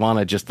that I'd want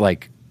to just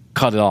like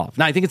cut it off.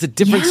 Now, I think it's a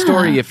different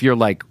story if you're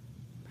like,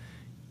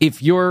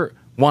 if you're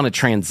want to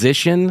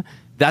transition,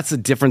 that's a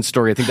different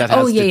story. I think that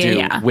has to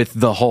do with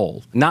the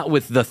whole, not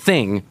with the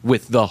thing,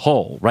 with the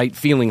whole, right?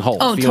 Feeling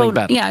whole, feeling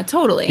better. Yeah,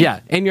 totally.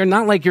 Yeah, and you're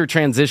not like you're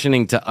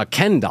transitioning to a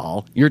Ken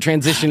doll. You're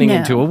transitioning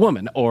into a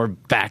woman or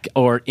back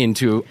or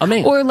into a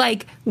man. Or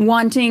like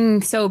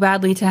wanting so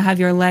badly to have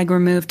your leg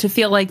removed, to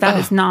feel like that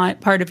is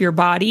not part of your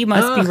body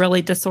must be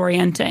really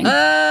disorienting.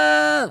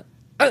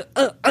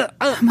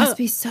 It must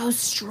be so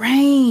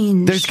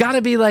strange. There's got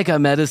to be like a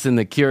medicine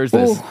that cures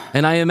this. Ooh,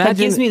 and I imagine... That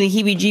gives me the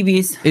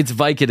heebie-jeebies. It's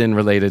Vicodin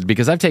related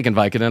because I've taken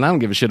Vicodin. I don't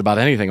give a shit about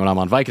anything when I'm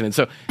on Vicodin.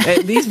 So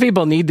these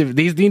people need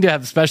to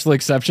have special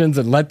exceptions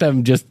and let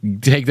them just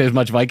take as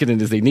much Vicodin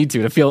as they need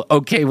to feel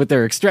okay with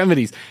their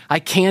extremities. I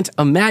can't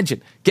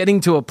imagine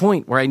getting to a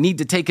point where I need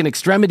to take an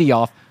extremity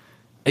off.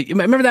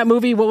 Remember that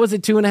movie? What was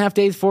it? 2.5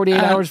 days, 48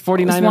 hours,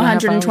 49 and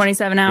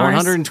 127 hours.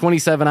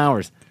 127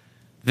 hours.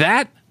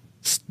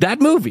 That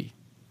movie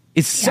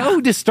is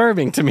so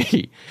disturbing to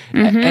me.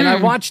 And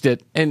I watched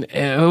it, and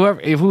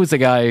who was the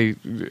guy?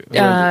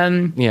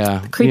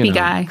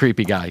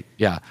 Creepy guy.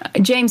 Yeah.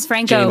 James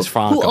Franco,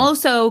 who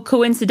also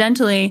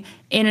coincidentally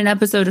in an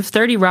episode of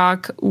 30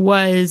 Rock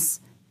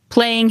was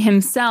playing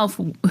himself,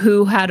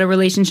 who had a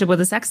relationship with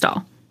a sex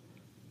doll.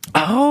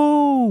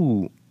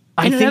 Oh,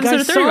 I think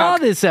I saw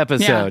this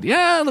episode.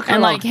 Yeah, look.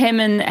 And like him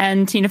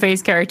and Tina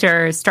Fey's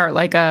character start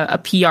like a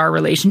PR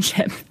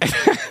relationship.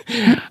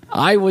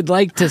 I would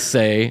like to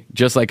say,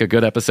 just like a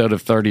good episode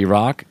of 30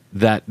 Rock,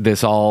 that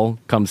this all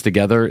comes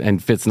together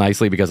and fits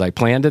nicely because I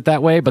planned it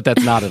that way, but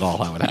that's not at all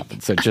how it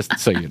happened. So just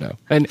so you know.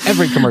 And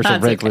every commercial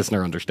break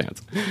listener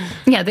understands.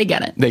 Yeah, they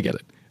get it. They get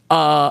it.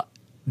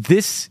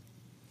 This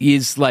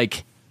is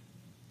like...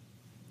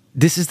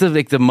 This is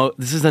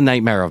the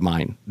nightmare of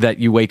mine, that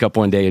you wake up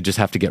one day and just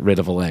have to get rid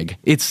of a leg.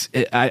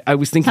 I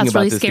was thinking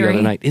about this the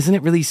other night. Isn't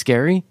it really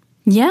scary?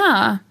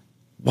 Yeah.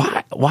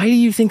 Why do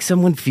you think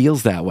someone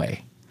feels that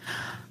way?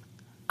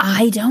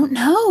 I don't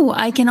know.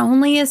 I can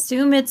only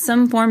assume it's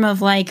some form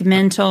of like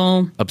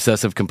mental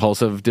obsessive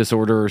compulsive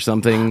disorder or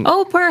something.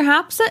 Oh,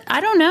 perhaps. I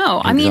don't know.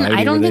 I mean,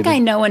 I don't think I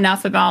know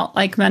enough about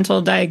like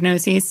mental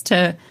diagnoses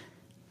to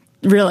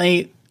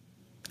really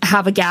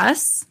have a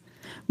guess.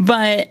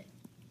 But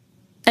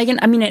again,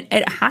 I mean,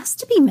 it has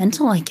to be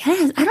mental, I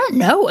guess. I don't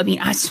know. I mean,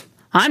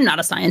 I'm not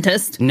a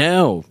scientist.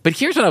 No, but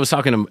here's what I was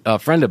talking to a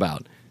friend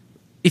about.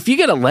 If you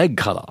get a leg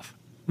cut off,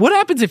 what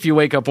happens if you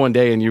wake up one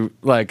day and you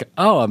like,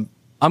 oh,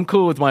 I'm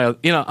cool with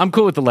I'm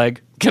cool with the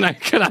leg. Can I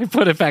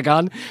put it back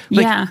on?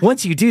 Like,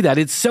 once you do that,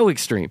 it's so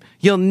extreme.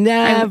 You'll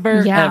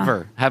never,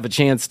 ever have a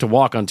chance to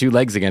walk on two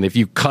legs again if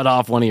you cut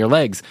off one of your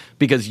legs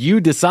because you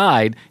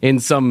decide in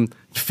some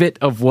fit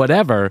of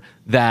whatever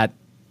that,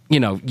 you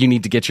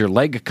need to get your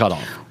leg cut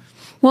off.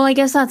 Well, I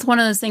guess that's one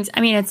of those things. I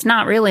mean, it's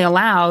not really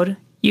allowed.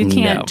 You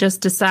can't just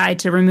decide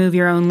to remove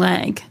your own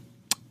leg.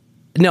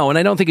 No, and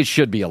I don't think it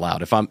should be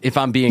allowed. If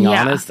I'm being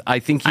honest, I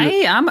think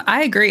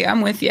I agree.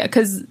 I'm with you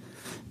because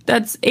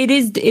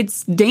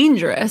it's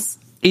dangerous.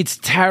 It's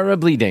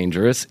terribly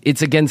dangerous.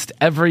 It's against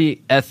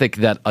every ethic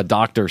that a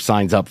doctor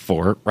signs up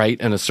for, right?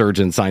 And a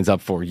surgeon signs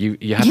up for. You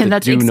have to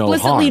do no harm. That's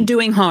explicitly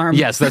doing harm.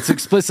 Yes, that's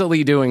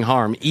explicitly doing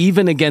harm,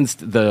 even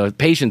against the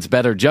patient's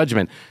better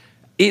judgment.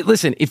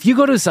 Listen, if you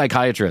go to a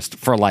psychiatrist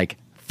for like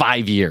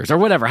 5 years or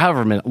whatever,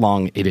 however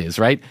long it is,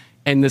 right?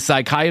 And the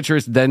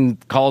psychiatrist then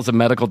calls a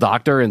medical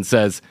doctor and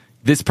says,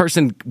 this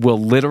person will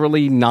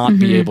literally not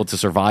be able to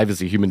survive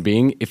as a human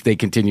being if they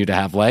continue to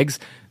have legs,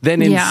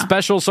 then in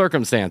special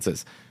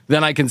circumstances,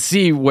 then I can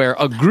see where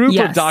a group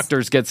of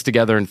doctors gets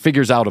together and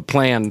figures out a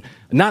plan,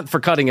 not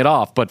for cutting it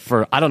off, but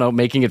for, I don't know,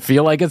 making it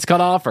feel like it's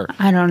cut off or...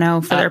 I don't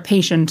know, for their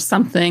patient,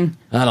 something.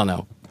 I don't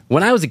know.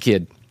 When I was a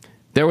kid,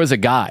 there was a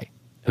guy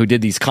who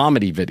did these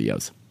comedy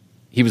videos.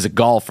 He was a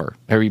golfer,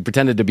 or he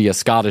pretended to be a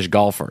Scottish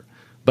golfer.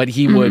 But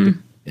he would...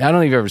 I don't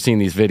know if you've ever seen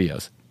these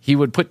videos. He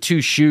would put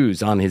two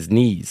shoes on his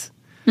knees,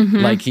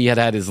 like he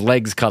had his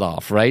legs cut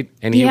off, right?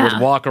 And he would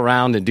walk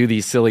around and do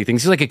these silly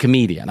things. He's like a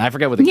comedian. I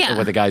forget what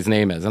the guy's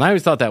name is. And I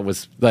always thought it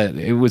was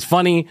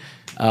funny.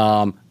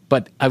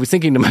 But I was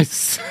thinking to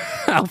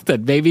myself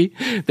that maybe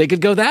they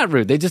could go that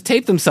route. They just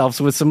tape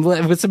themselves with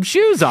some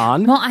shoes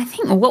on. Well, I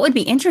think what would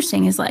be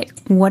interesting is like,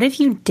 what if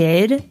you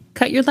did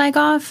cut your leg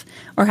off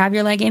or have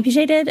your leg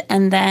amputated,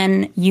 and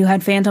then you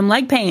had phantom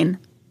leg pain?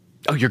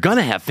 Oh, you're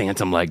gonna have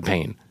phantom leg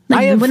pain.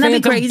 I have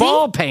phantom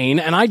ball pain,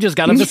 and I just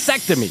got a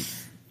vasectomy.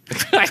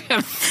 I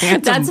have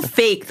phantom. That's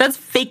fake. That's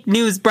fake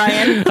news,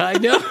 Brian. I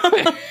know.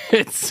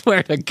 I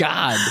swear to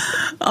God.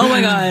 Oh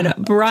my God.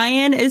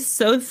 Brian is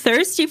so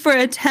thirsty for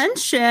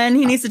attention.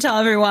 He needs to tell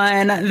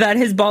everyone that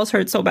his balls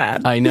hurt so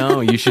bad. I know.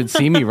 You should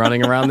see me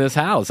running around this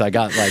house. I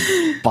got like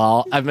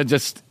I'm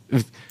just...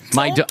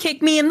 Don't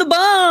kick me in the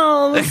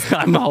balls.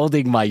 I'm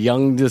holding my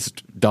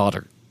youngest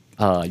daughter.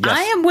 Yes.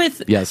 I am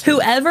with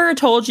whoever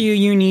told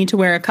you need to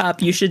wear a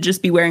cup. You should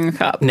just be wearing a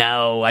cup.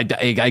 No, I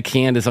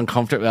can't. It's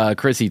uncomfortable.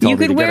 Chrissy told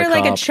me to get a cup. You could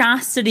wear like a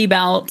chastity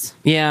belt.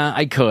 Yeah,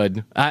 I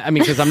could. I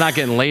mean, because I'm not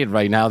getting laid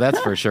right now. That's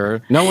for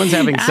sure. No one's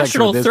having sex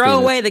with this. Throw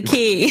away the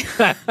key.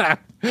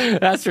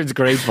 Astrid's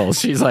grateful.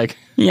 She's like,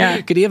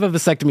 could he have a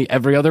vasectomy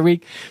every other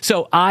week?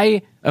 So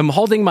I am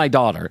holding my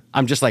daughter.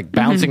 I'm just like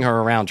bouncing her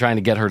around, trying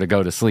to get her to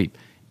go to sleep.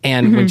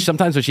 And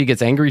sometimes when she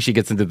gets angry, she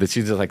gets into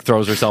she just like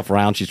throws herself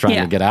around. She's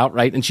trying to get out,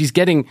 right? And she's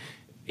getting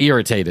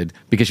irritated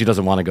because she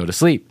doesn't want to go to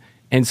sleep.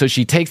 And so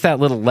she takes that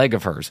little leg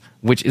of hers,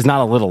 which is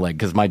not a little leg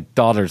because my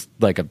daughter's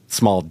like a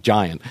small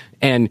giant.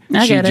 And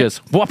she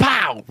just,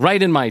 wha-pow,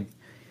 right in my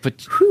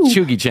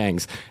chuggy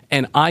changs.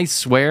 And I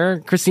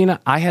swear, Christina,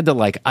 I had to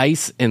like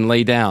ice and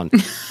lay down.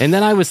 And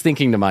then I was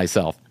thinking to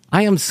myself,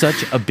 I am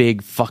such a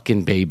big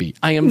fucking baby.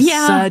 I am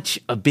such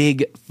a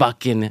big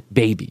fucking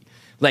baby.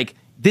 Like,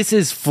 this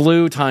is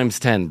flu times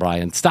 10,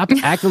 Brian. Stop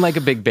acting like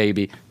a big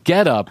baby.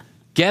 Get up.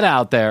 Get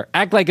out there.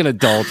 Act like an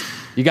adult.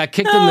 You got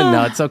kicked in the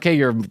nuts. Okay,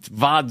 your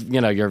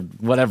your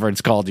whatever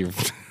it's called, your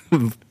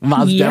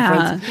vas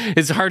deferens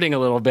is hurting a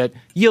little bit.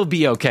 You'll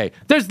be okay.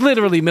 There's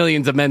literally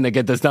millions of men that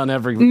get this done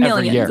every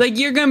year. Like,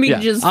 you're going to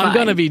be just fine. I'm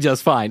going to be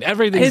just fine.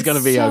 Everything's going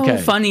to be okay.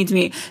 It's so funny to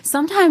me.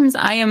 Sometimes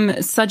I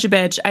am such a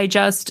bitch. I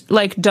just,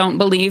 don't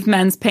believe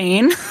men's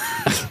pain.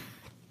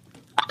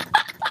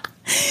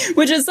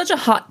 Which is such a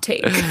hot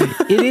take.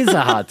 It is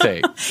a hot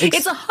take.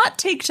 It's a hot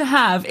take to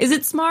have. Is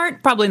it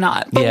smart? Probably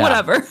not, but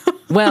whatever.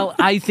 Well,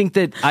 I think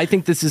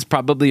this is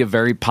probably a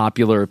very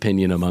popular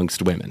opinion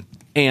amongst women.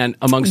 And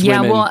amongst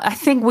women. Yeah, well, I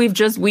think we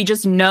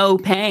just know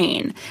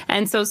pain.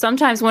 And so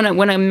sometimes when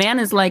a man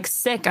is like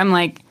sick, I'm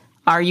like,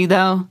 are you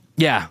though?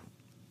 Yeah.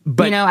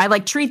 But I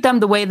treat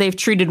them the way they've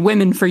treated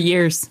women for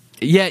years.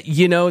 Yeah,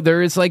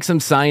 there is like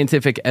some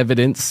scientific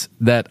evidence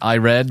that I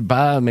read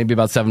maybe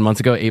about 7 months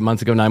ago, 8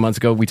 months ago, 9 months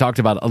ago. We talked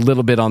about a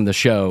little bit on the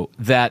show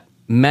that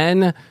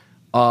men,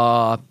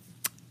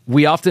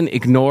 we often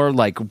ignore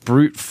like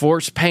brute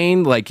force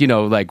pain, like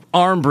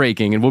arm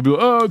breaking, and we'll be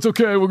like, oh, it's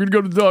okay, we're going to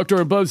go to the doctor,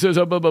 and blah,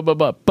 blah, blah, blah, blah,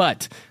 blah.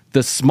 But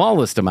the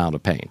smallest amount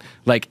of pain,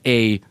 like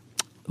a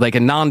like a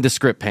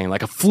nondescript pain,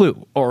 like a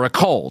flu or a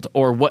cold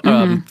or what, a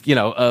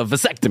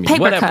vasectomy,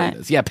 paper whatever cut. it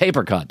is. Yeah,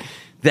 paper cut.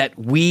 That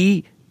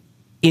we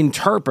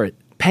interpret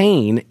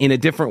pain in a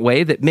different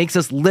way that makes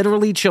us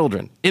literally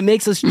children. It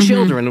makes us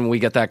children when we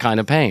get that kind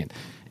of pain.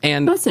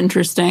 And that's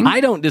interesting. I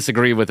don't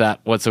disagree with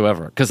that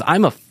whatsoever because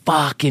I'm a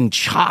fucking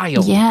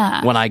child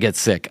when I get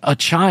sick. A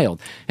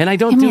child. And I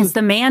don't it's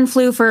the man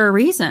flu for a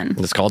reason.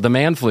 It's called the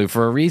man flu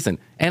for a reason.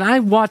 And I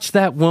watched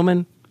that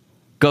woman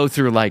go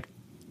through like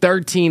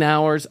 13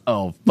 hours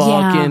of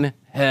fucking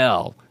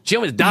hell. She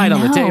almost died on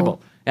the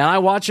table. And I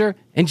watch her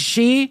and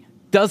she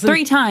doesn't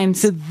 3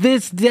 times to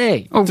this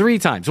day. 3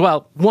 times.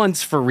 Well,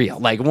 once for real.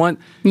 Like one.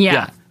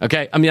 Yeah.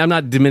 Okay. I mean, I'm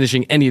not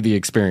diminishing any of the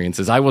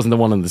experiences. I wasn't the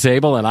one on the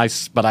table,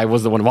 but I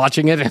was the one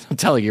watching it. And I'm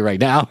telling you right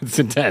now, it's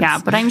intense. Yeah,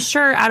 but I'm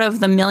sure out of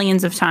the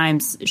millions of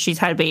times she's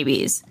had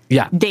babies,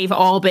 they've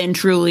all been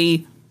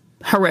truly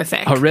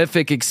horrific.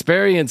 Horrific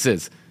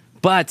experiences.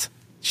 But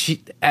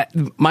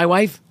my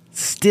wife,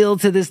 still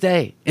to this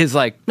day, is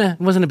like, it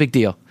wasn't a big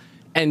deal.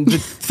 And the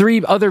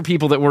 3 other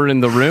people that were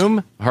in the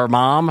room, her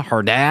mom,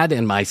 her dad,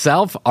 and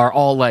myself, are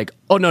all like,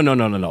 oh,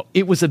 no.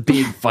 It was a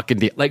big fucking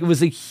deal. Like, it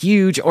was a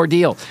huge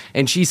ordeal.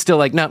 And she's still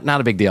like, no,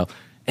 not a big deal.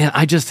 And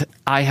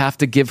I have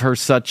to give her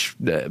such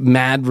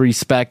mad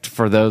respect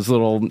for those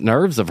little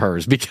nerves of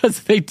hers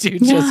because they do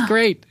just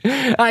great.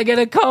 I get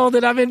a cold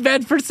and I'm in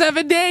bed for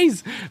 7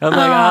 days. I'm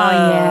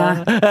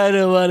like, I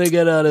don't want to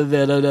get out of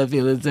bed. I'm not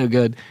feeling so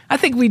good. I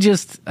think we're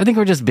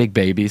just big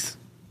babies.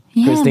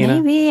 Yeah,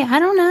 Christina? maybe. I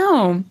don't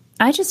know.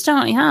 I just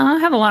don't. Yeah, I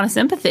don't have a lot of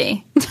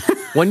sympathy.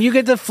 When you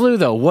get the flu,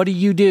 though, what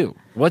do?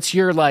 What's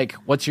your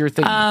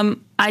thing?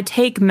 I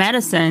take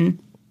medicine.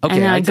 Okay,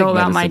 and then I go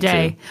about my medicine,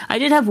 day. too. I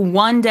did have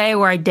one day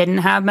where I didn't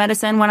have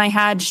medicine when I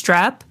had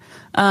strep.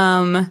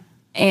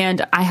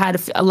 And I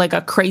had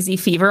a crazy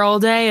fever all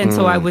day. And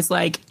so I was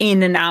like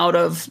in and out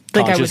of,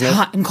 like I was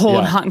hot and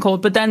cold, hot and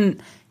cold. But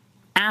then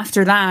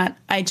after that,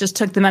 I just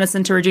took the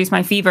medicine to reduce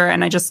my fever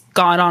and I just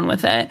got on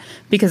with it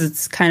because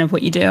it's kind of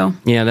what you do.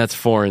 Yeah, that's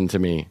foreign to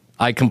me.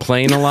 I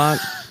complain a lot.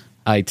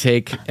 I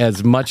take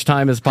as much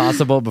time as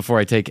possible before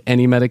I take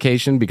any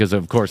medication because,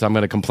 of course, I'm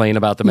going to complain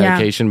about the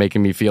medication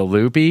making me feel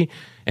loopy.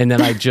 And then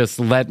I just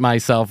let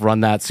myself run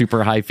that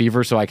super high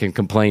fever so I can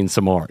complain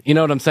some more. You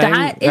know what I'm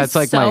saying? That's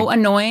like so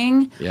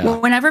annoying. Yeah.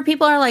 Whenever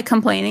people are like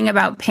complaining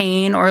about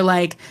pain or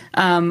like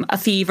a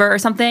fever or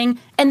something,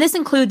 and this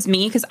includes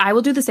me because I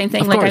will do the same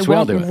thing. Like I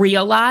won't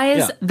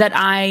realize that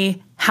I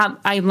have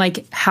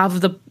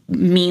the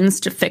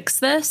means to fix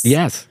this.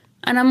 Yes.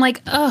 And I'm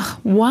like, ugh,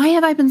 why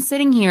have I been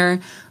sitting here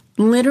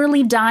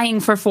literally dying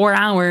for 4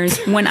 hours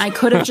when I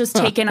could have just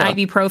taken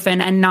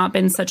ibuprofen and not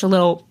been such a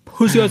little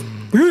pussy-ass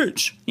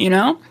bitch, you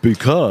know?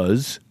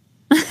 Because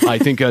I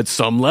think at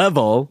some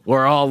level,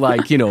 we're all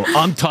like,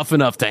 I'm tough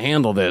enough to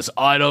handle this.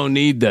 I don't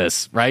need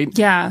this, right?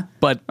 Yeah.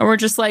 But or we're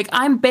just like,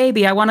 I'm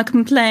baby, I want to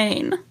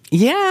complain.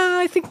 Yeah,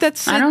 I think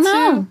that's I don't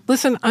know.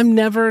 Listen, I'm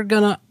never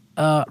going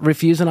to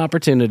refuse an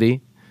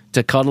opportunity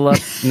to cuddle up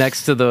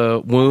next to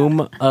the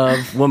womb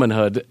of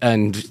womanhood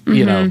and,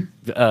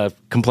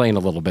 complain a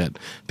little bit.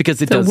 Because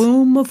it does. The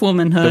womb of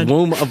womanhood. The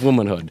womb of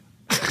womanhood.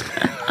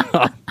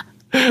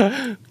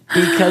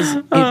 Because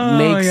it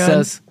makes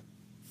us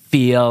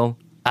feel,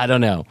 I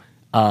don't know,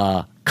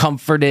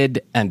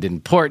 comforted and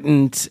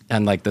important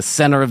and like the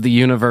center of the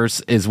universe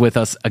is with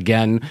us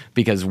again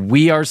because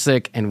we are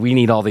sick and we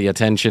need all the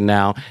attention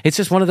now. It's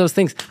just one of those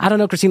things. I don't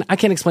know, Christina, I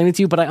can't explain it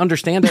to you, but I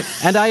understand it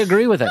and I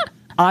agree with it.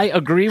 I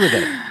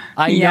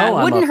know.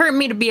 It wouldn't hurt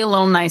me to be a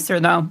little nicer,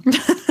 though.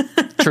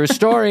 True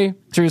story.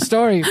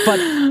 But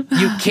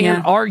you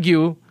can't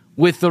argue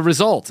with the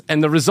result.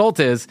 And the result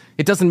is,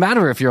 it doesn't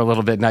matter if you're a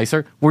little bit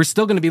nicer. We're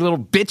still going to be little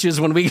bitches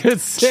when we get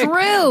sick.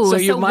 True.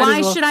 So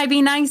why should I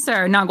be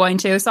nicer? Not going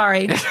to.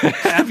 Sorry.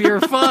 Have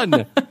your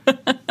fun.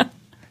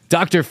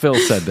 Dr. Phil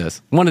said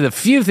this. One of the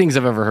few things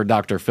I've ever heard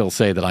Dr. Phil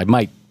say that I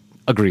might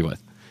agree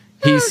with.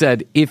 He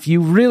said, if you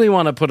really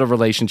want to put a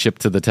relationship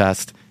to the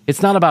test,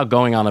 it's not about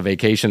going on a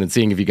vacation and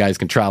seeing if you guys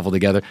can travel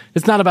together.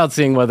 It's not about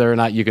seeing whether or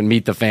not you can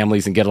meet the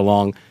families and get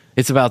along.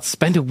 It's about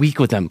spend a week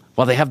with them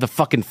while they have the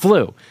fucking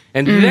flu.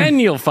 And then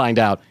you'll find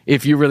out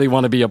if you really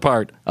want to be a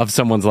part of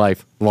someone's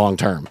life long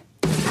term.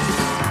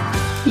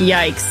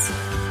 Yikes.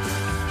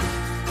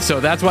 So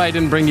that's why I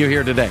didn't bring you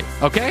here today.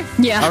 Okay?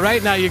 Yeah. All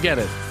right, now you get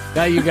it.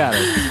 Now you got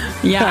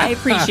it. Yeah, I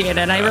appreciate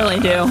it. I really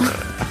do.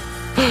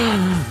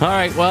 All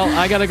right, well,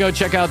 I got to go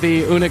check out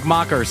the Unik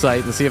Mocker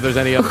site and see if there's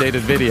any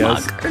updated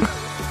videos.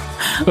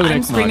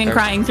 I'm screaming,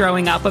 crying,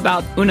 throwing up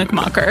about Unik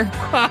Mocker.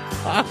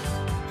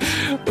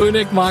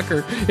 Unik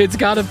Mocker. It's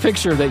got a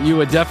picture that you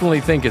would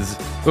definitely think is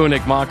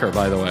Unik Mocker,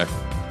 by the way.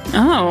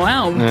 Oh,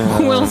 wow.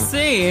 We'll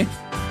see.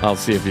 I'll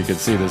see if you can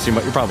see this. You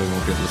probably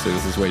won't be able to see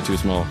this. It's way too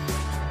small.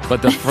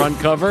 But the front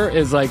cover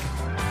is like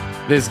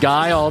this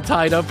guy all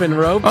tied up in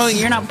ropes. Oh,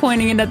 you're not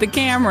pointing it at the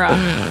camera.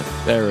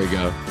 There we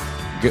go.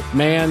 Good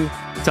man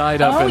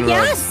tied up in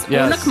ropes.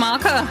 Yes. Unik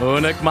Mocker.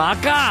 Unik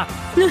Mocker.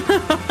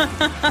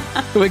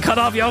 We cut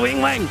off your wing.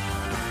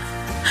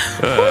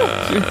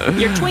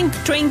 Your twink,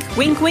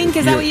 wink, wink.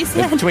 Is that what you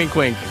said? Twink,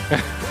 wink.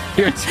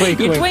 Your twink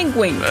Your wink. twink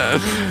wink.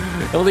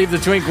 We'll leave the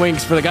twink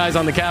winks for the guys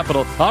on the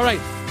Capitol. All right.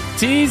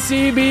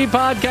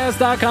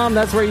 TCBpodcast.com.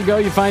 That's where you go.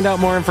 You find out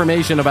more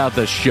information about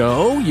the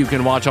show. You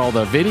can watch all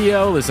the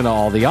video, listen to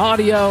all the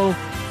audio,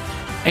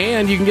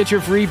 and you can get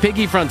your free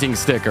piggy fronting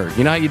sticker.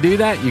 You know how you do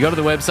that? You go to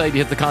the website, you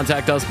hit the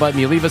Contact Us button,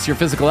 you leave us your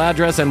physical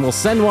address, and we'll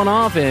send one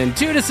off in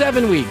 2 to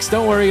 7 weeks.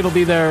 Don't worry, it'll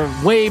be there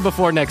way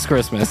before next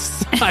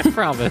Christmas. I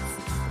promise.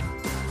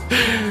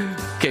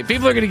 Okay,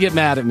 people are going to get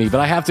mad at me, but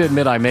I have to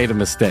admit I made a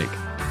mistake.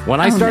 When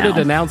I started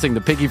announcing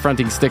the piggy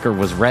fronting sticker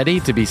was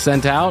ready to be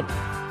sent out,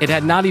 it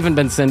had not even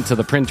been sent to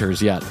the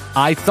printers yet.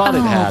 I thought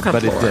it had,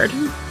 but it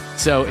didn't.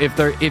 So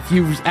if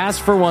you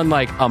asked for one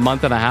like a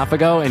month and a half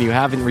ago and you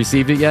haven't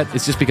received it yet,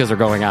 it's just because they're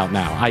going out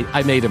now.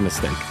 I made a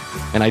mistake,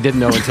 and I didn't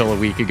know until a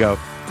week ago,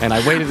 and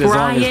I waited as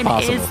long as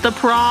possible. Brian is the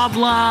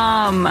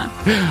problem.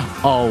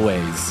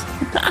 Always.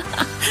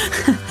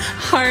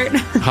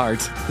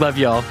 Heart. Love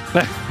y'all.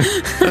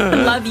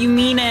 Love you,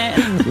 mean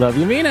it. Love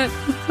you, mean it.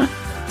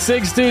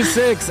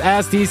 626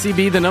 Ask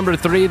TCB the number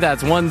 3.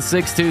 That's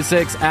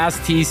 1626 Ask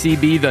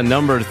TCB the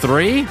number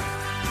 3.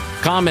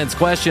 Comments,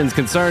 questions,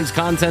 concerns,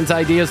 content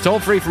ideas, toll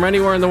free from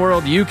anywhere in the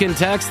world. You can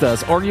text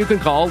us or you can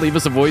call, leave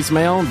us a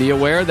voicemail, and be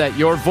aware that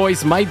your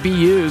voice might be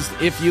used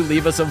if you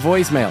leave us a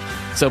voicemail.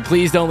 So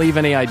please don't leave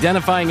any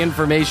identifying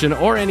information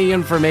or any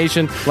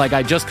information like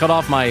I just cut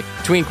off my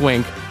twink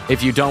wink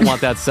if you don't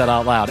want that said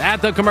out loud.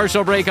 At The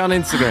Commercial Break on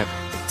Instagram.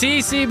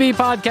 TCB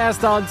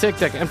Podcast on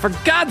TikTok. And for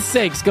God's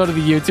sakes, go to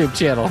the YouTube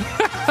channel.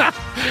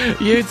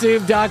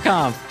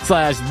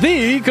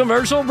 YouTube.com/The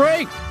Commercial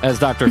Break, as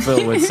Dr.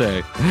 Phil would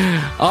say.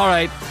 All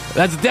right.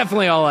 That's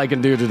definitely all I can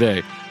do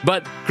today.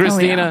 But,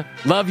 Christina,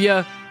 love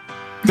you.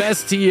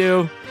 Best to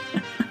you.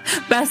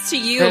 Best to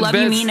you. Love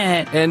you, mean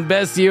it. And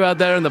best to you out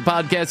there in the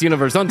podcast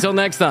universe. Until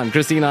next time,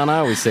 Christina and I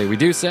always say, we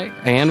do say,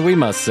 and we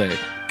must say,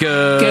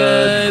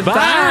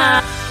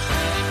 goodbye.